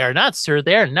 no, they are not, sir.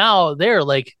 They're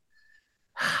like,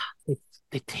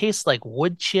 they taste like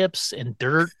wood chips and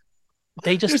dirt.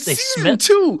 They smell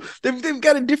too. They've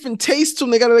got a different taste to them.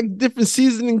 They got a different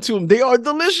seasoning to them. They are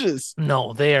delicious.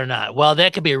 No, they are not. Well,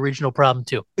 that could be a regional problem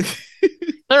too.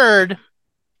 Third,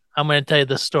 I'm going to tell you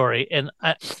the story, and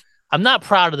I'm not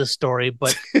proud of the story,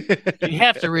 but you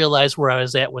have to realize where I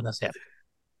was at when this happened.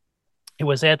 It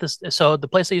was at this, so the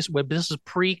place I used to work, this is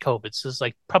pre-COVID, this is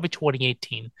like probably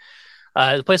 2018.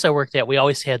 The place I worked at, we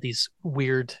always had these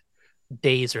weird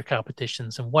days or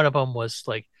competitions, and one of them was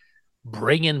like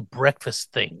bring in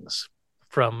breakfast things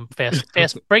from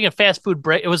bring in fast food.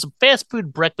 It was a fast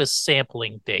food breakfast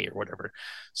sampling day or whatever.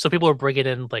 So people were bringing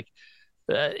in like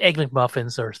egg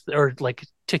McMuffins or like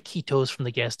taquitos from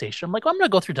the gas station. I'm like, well, I'm going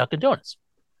to go through Dunkin' Donuts.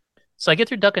 So I get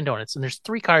through Dunkin' Donuts, and there's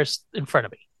 3 cars in front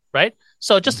of me, right?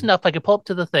 So just enough I could pull up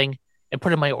to the thing and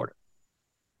put in my order.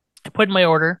 I put in my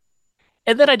order,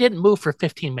 and then I didn't move for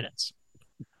 15 minutes.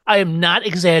 I am not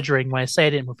exaggerating when I say I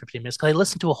didn't move for 15 minutes because I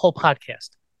listened to a whole podcast.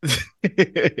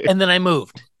 And then I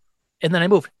moved. And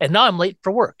now I'm late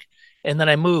for work. And then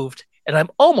I moved, and I'm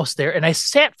almost there, and I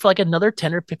sat for like another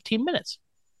 10 or 15 minutes.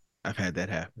 I've had that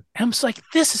happen. And I'm just like,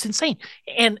 this is insane.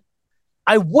 And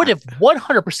I would have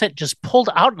 100% just pulled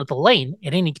out of the lane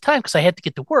at any time because I had to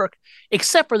get to work,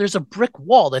 except for there's a brick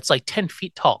wall that's like 10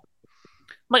 feet tall.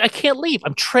 I'm like, I can't leave.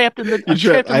 I'm trapped in the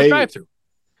drive-thru.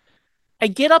 I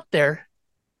get up there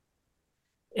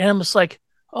and I'm just like,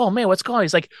 oh man, what's going on?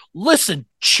 He's like, listen,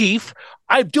 Chief,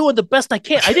 I'm doing the best I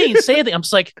can. I didn't even say anything. I'm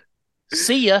just like,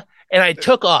 see ya. And I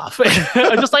took off.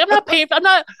 I'm just like, I'm not paying.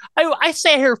 I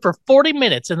sat here for 40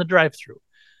 minutes in the drive-thru.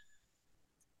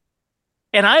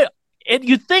 And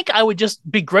you'd think I would just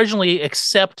begrudgingly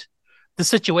accept the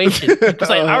situation because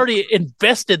I already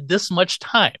invested this much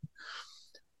time.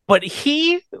 But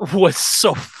he was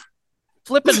so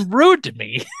flipping rude to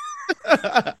me.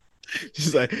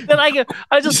 She's like, then I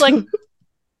was just like,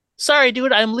 sorry,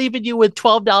 dude, I'm leaving you with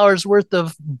 $12 worth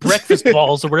of breakfast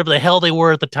balls or whatever the hell they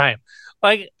were at the time.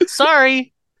 Like,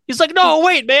 sorry. He's like, no,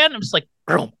 wait, man. I'm just like,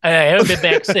 boom. I haven't been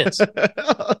back since.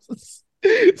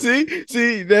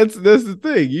 See, that's the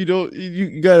thing.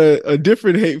 You got a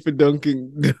different hate for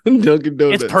Dunkin'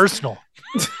 Donuts. It's personal.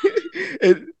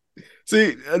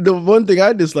 See, the one thing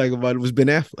I dislike about it was Ben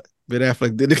Affleck. Ben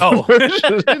Affleck did it. Oh,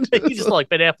 you just like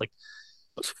Ben Affleck.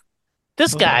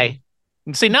 This guy.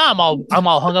 See, now I'm all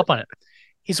hung up on it.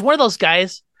 He's one of those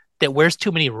guys that wears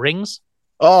too many rings.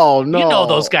 Oh no, you know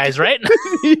those guys, right?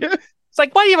 Yeah. It's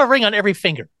like, why do you have a ring on every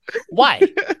finger? Why?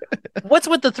 What's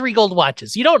with the 3 gold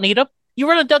watches? You don't need them. You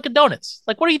run a Dunkin' Donuts.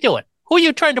 Like, what are you doing? Who are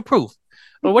you trying to prove?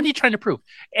 Or what are you trying to prove?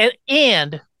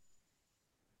 And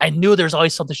I knew there's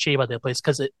always something shady about that place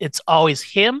because it's always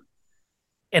him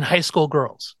and high school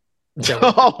girls.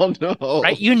 Oh no!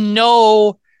 Right? You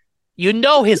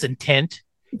know his intent.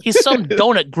 He's some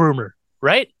donut groomer,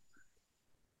 right?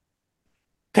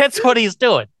 That's what he's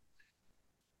doing.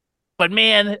 But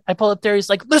man, I pull up there. He's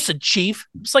like, "Listen, Chief."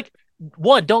 It's like,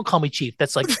 one, don't call me Chief. That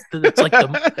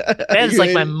is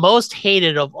like my most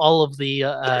hated of all of the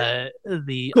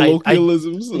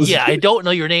colloquialisms. I don't know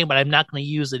your name, but I'm not going to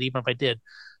use it even if I did.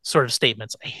 Sort of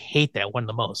statements. I hate that one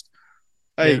the most.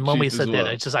 And the moment he said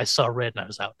that, I saw red and I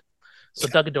was out. So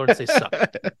Dunkin' Donuts, they suck.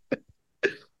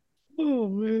 Oh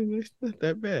man, it's not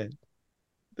that bad.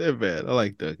 They're bad. I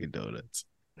like Dunkin' Donuts.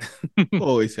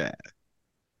 Always have.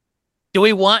 Do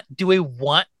we want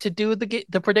to do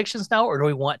the predictions now, or do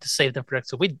we want to save them for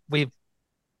next week? We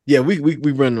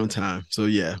run on time, so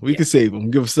we can save them.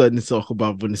 Give us something to talk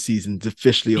about when the season's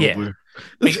officially over.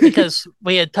 Because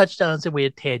we had touchdowns and we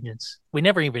had tangents. We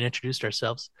never even introduced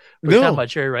ourselves. We were talking about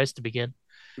Jerry Rice to begin.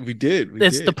 We did.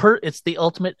 It's the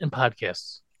ultimate in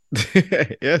podcasts.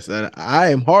 Yes, I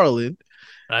am Harlan.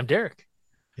 I'm Derek.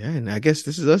 Yeah, and I guess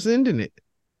this is us ending it.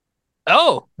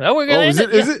 Oh, no, we're gonna. Is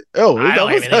it? Oh, I don't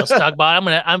have anything else to talk about.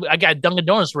 I got Dunkin'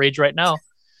 Donuts rage right now,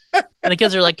 and the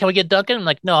kids are like, "Can we get Dunkin'?" I'm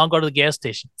like, "No, I'll go to the gas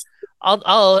station.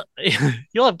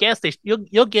 You'll have gas station.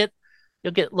 You'll get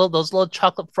those little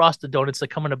chocolate frosted donuts that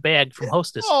come in a bag from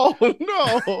Hostess." Oh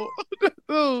no,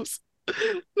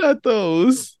 not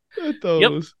those.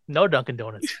 Yep, no Dunkin'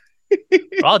 Donuts.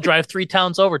 I'll drive 3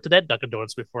 towns over to that Dunkin'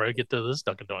 Donuts before I get to this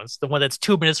Dunkin' Donuts. The one that's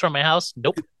 2 minutes from my house.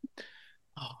 Nope.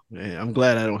 Oh man, I'm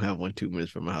glad I don't have one 2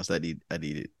 minutes from my house. I need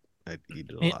it. I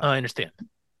need it a lot. I understand.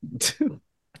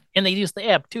 And they use the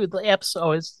app too. The app's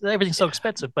everything's so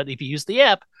expensive, but if you use the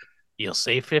app, you'll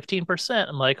save 15%.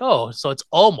 I'm like, oh, so it's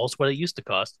almost what it used to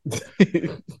cost.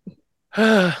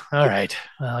 All right.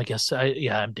 Well, I guess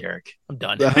I'm Derek. I'm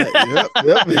done. Yep.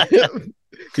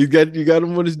 You got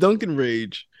him on his Dunkin'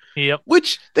 rage. Yep.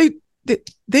 Which they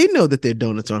know that their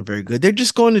donuts aren't very good. They're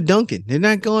just going to Dunkin'. They're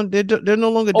not going. They're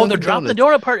no longer. Oh, they're dropping the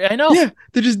donut part. I know. Yeah,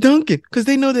 they're just Dunkin' because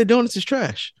they know their donuts is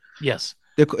trash. Yes.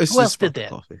 Who else did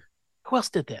that? Who else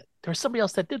did that? There was somebody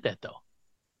else that did that though.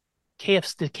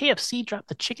 KFC. Did KFC drop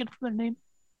the chicken from their name?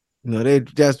 No,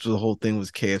 that's the whole thing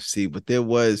was KFC. But there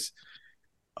was,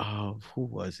 who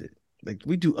was it? Like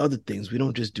we do other things. We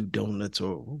don't just do donuts.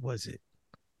 Or who was it?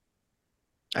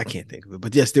 I can't think of it.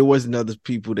 But yes, there was another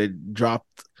people that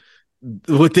dropped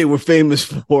what they were famous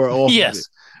for. Yes,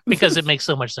 because it makes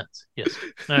so much sense. Yes.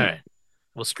 All right.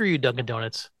 Well, screw you, Dunkin'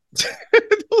 Donuts.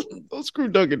 don't screw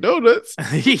Dunkin' Donuts.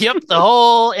 Yep, the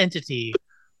whole entity.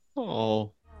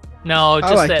 Oh. No,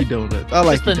 just I like donuts. I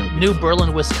like the New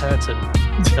Berlin, Wisconsin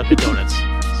Dunkin' Donuts.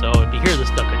 So if you hear this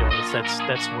Dunkin' Donuts,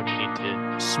 that's what you need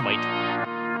to smite.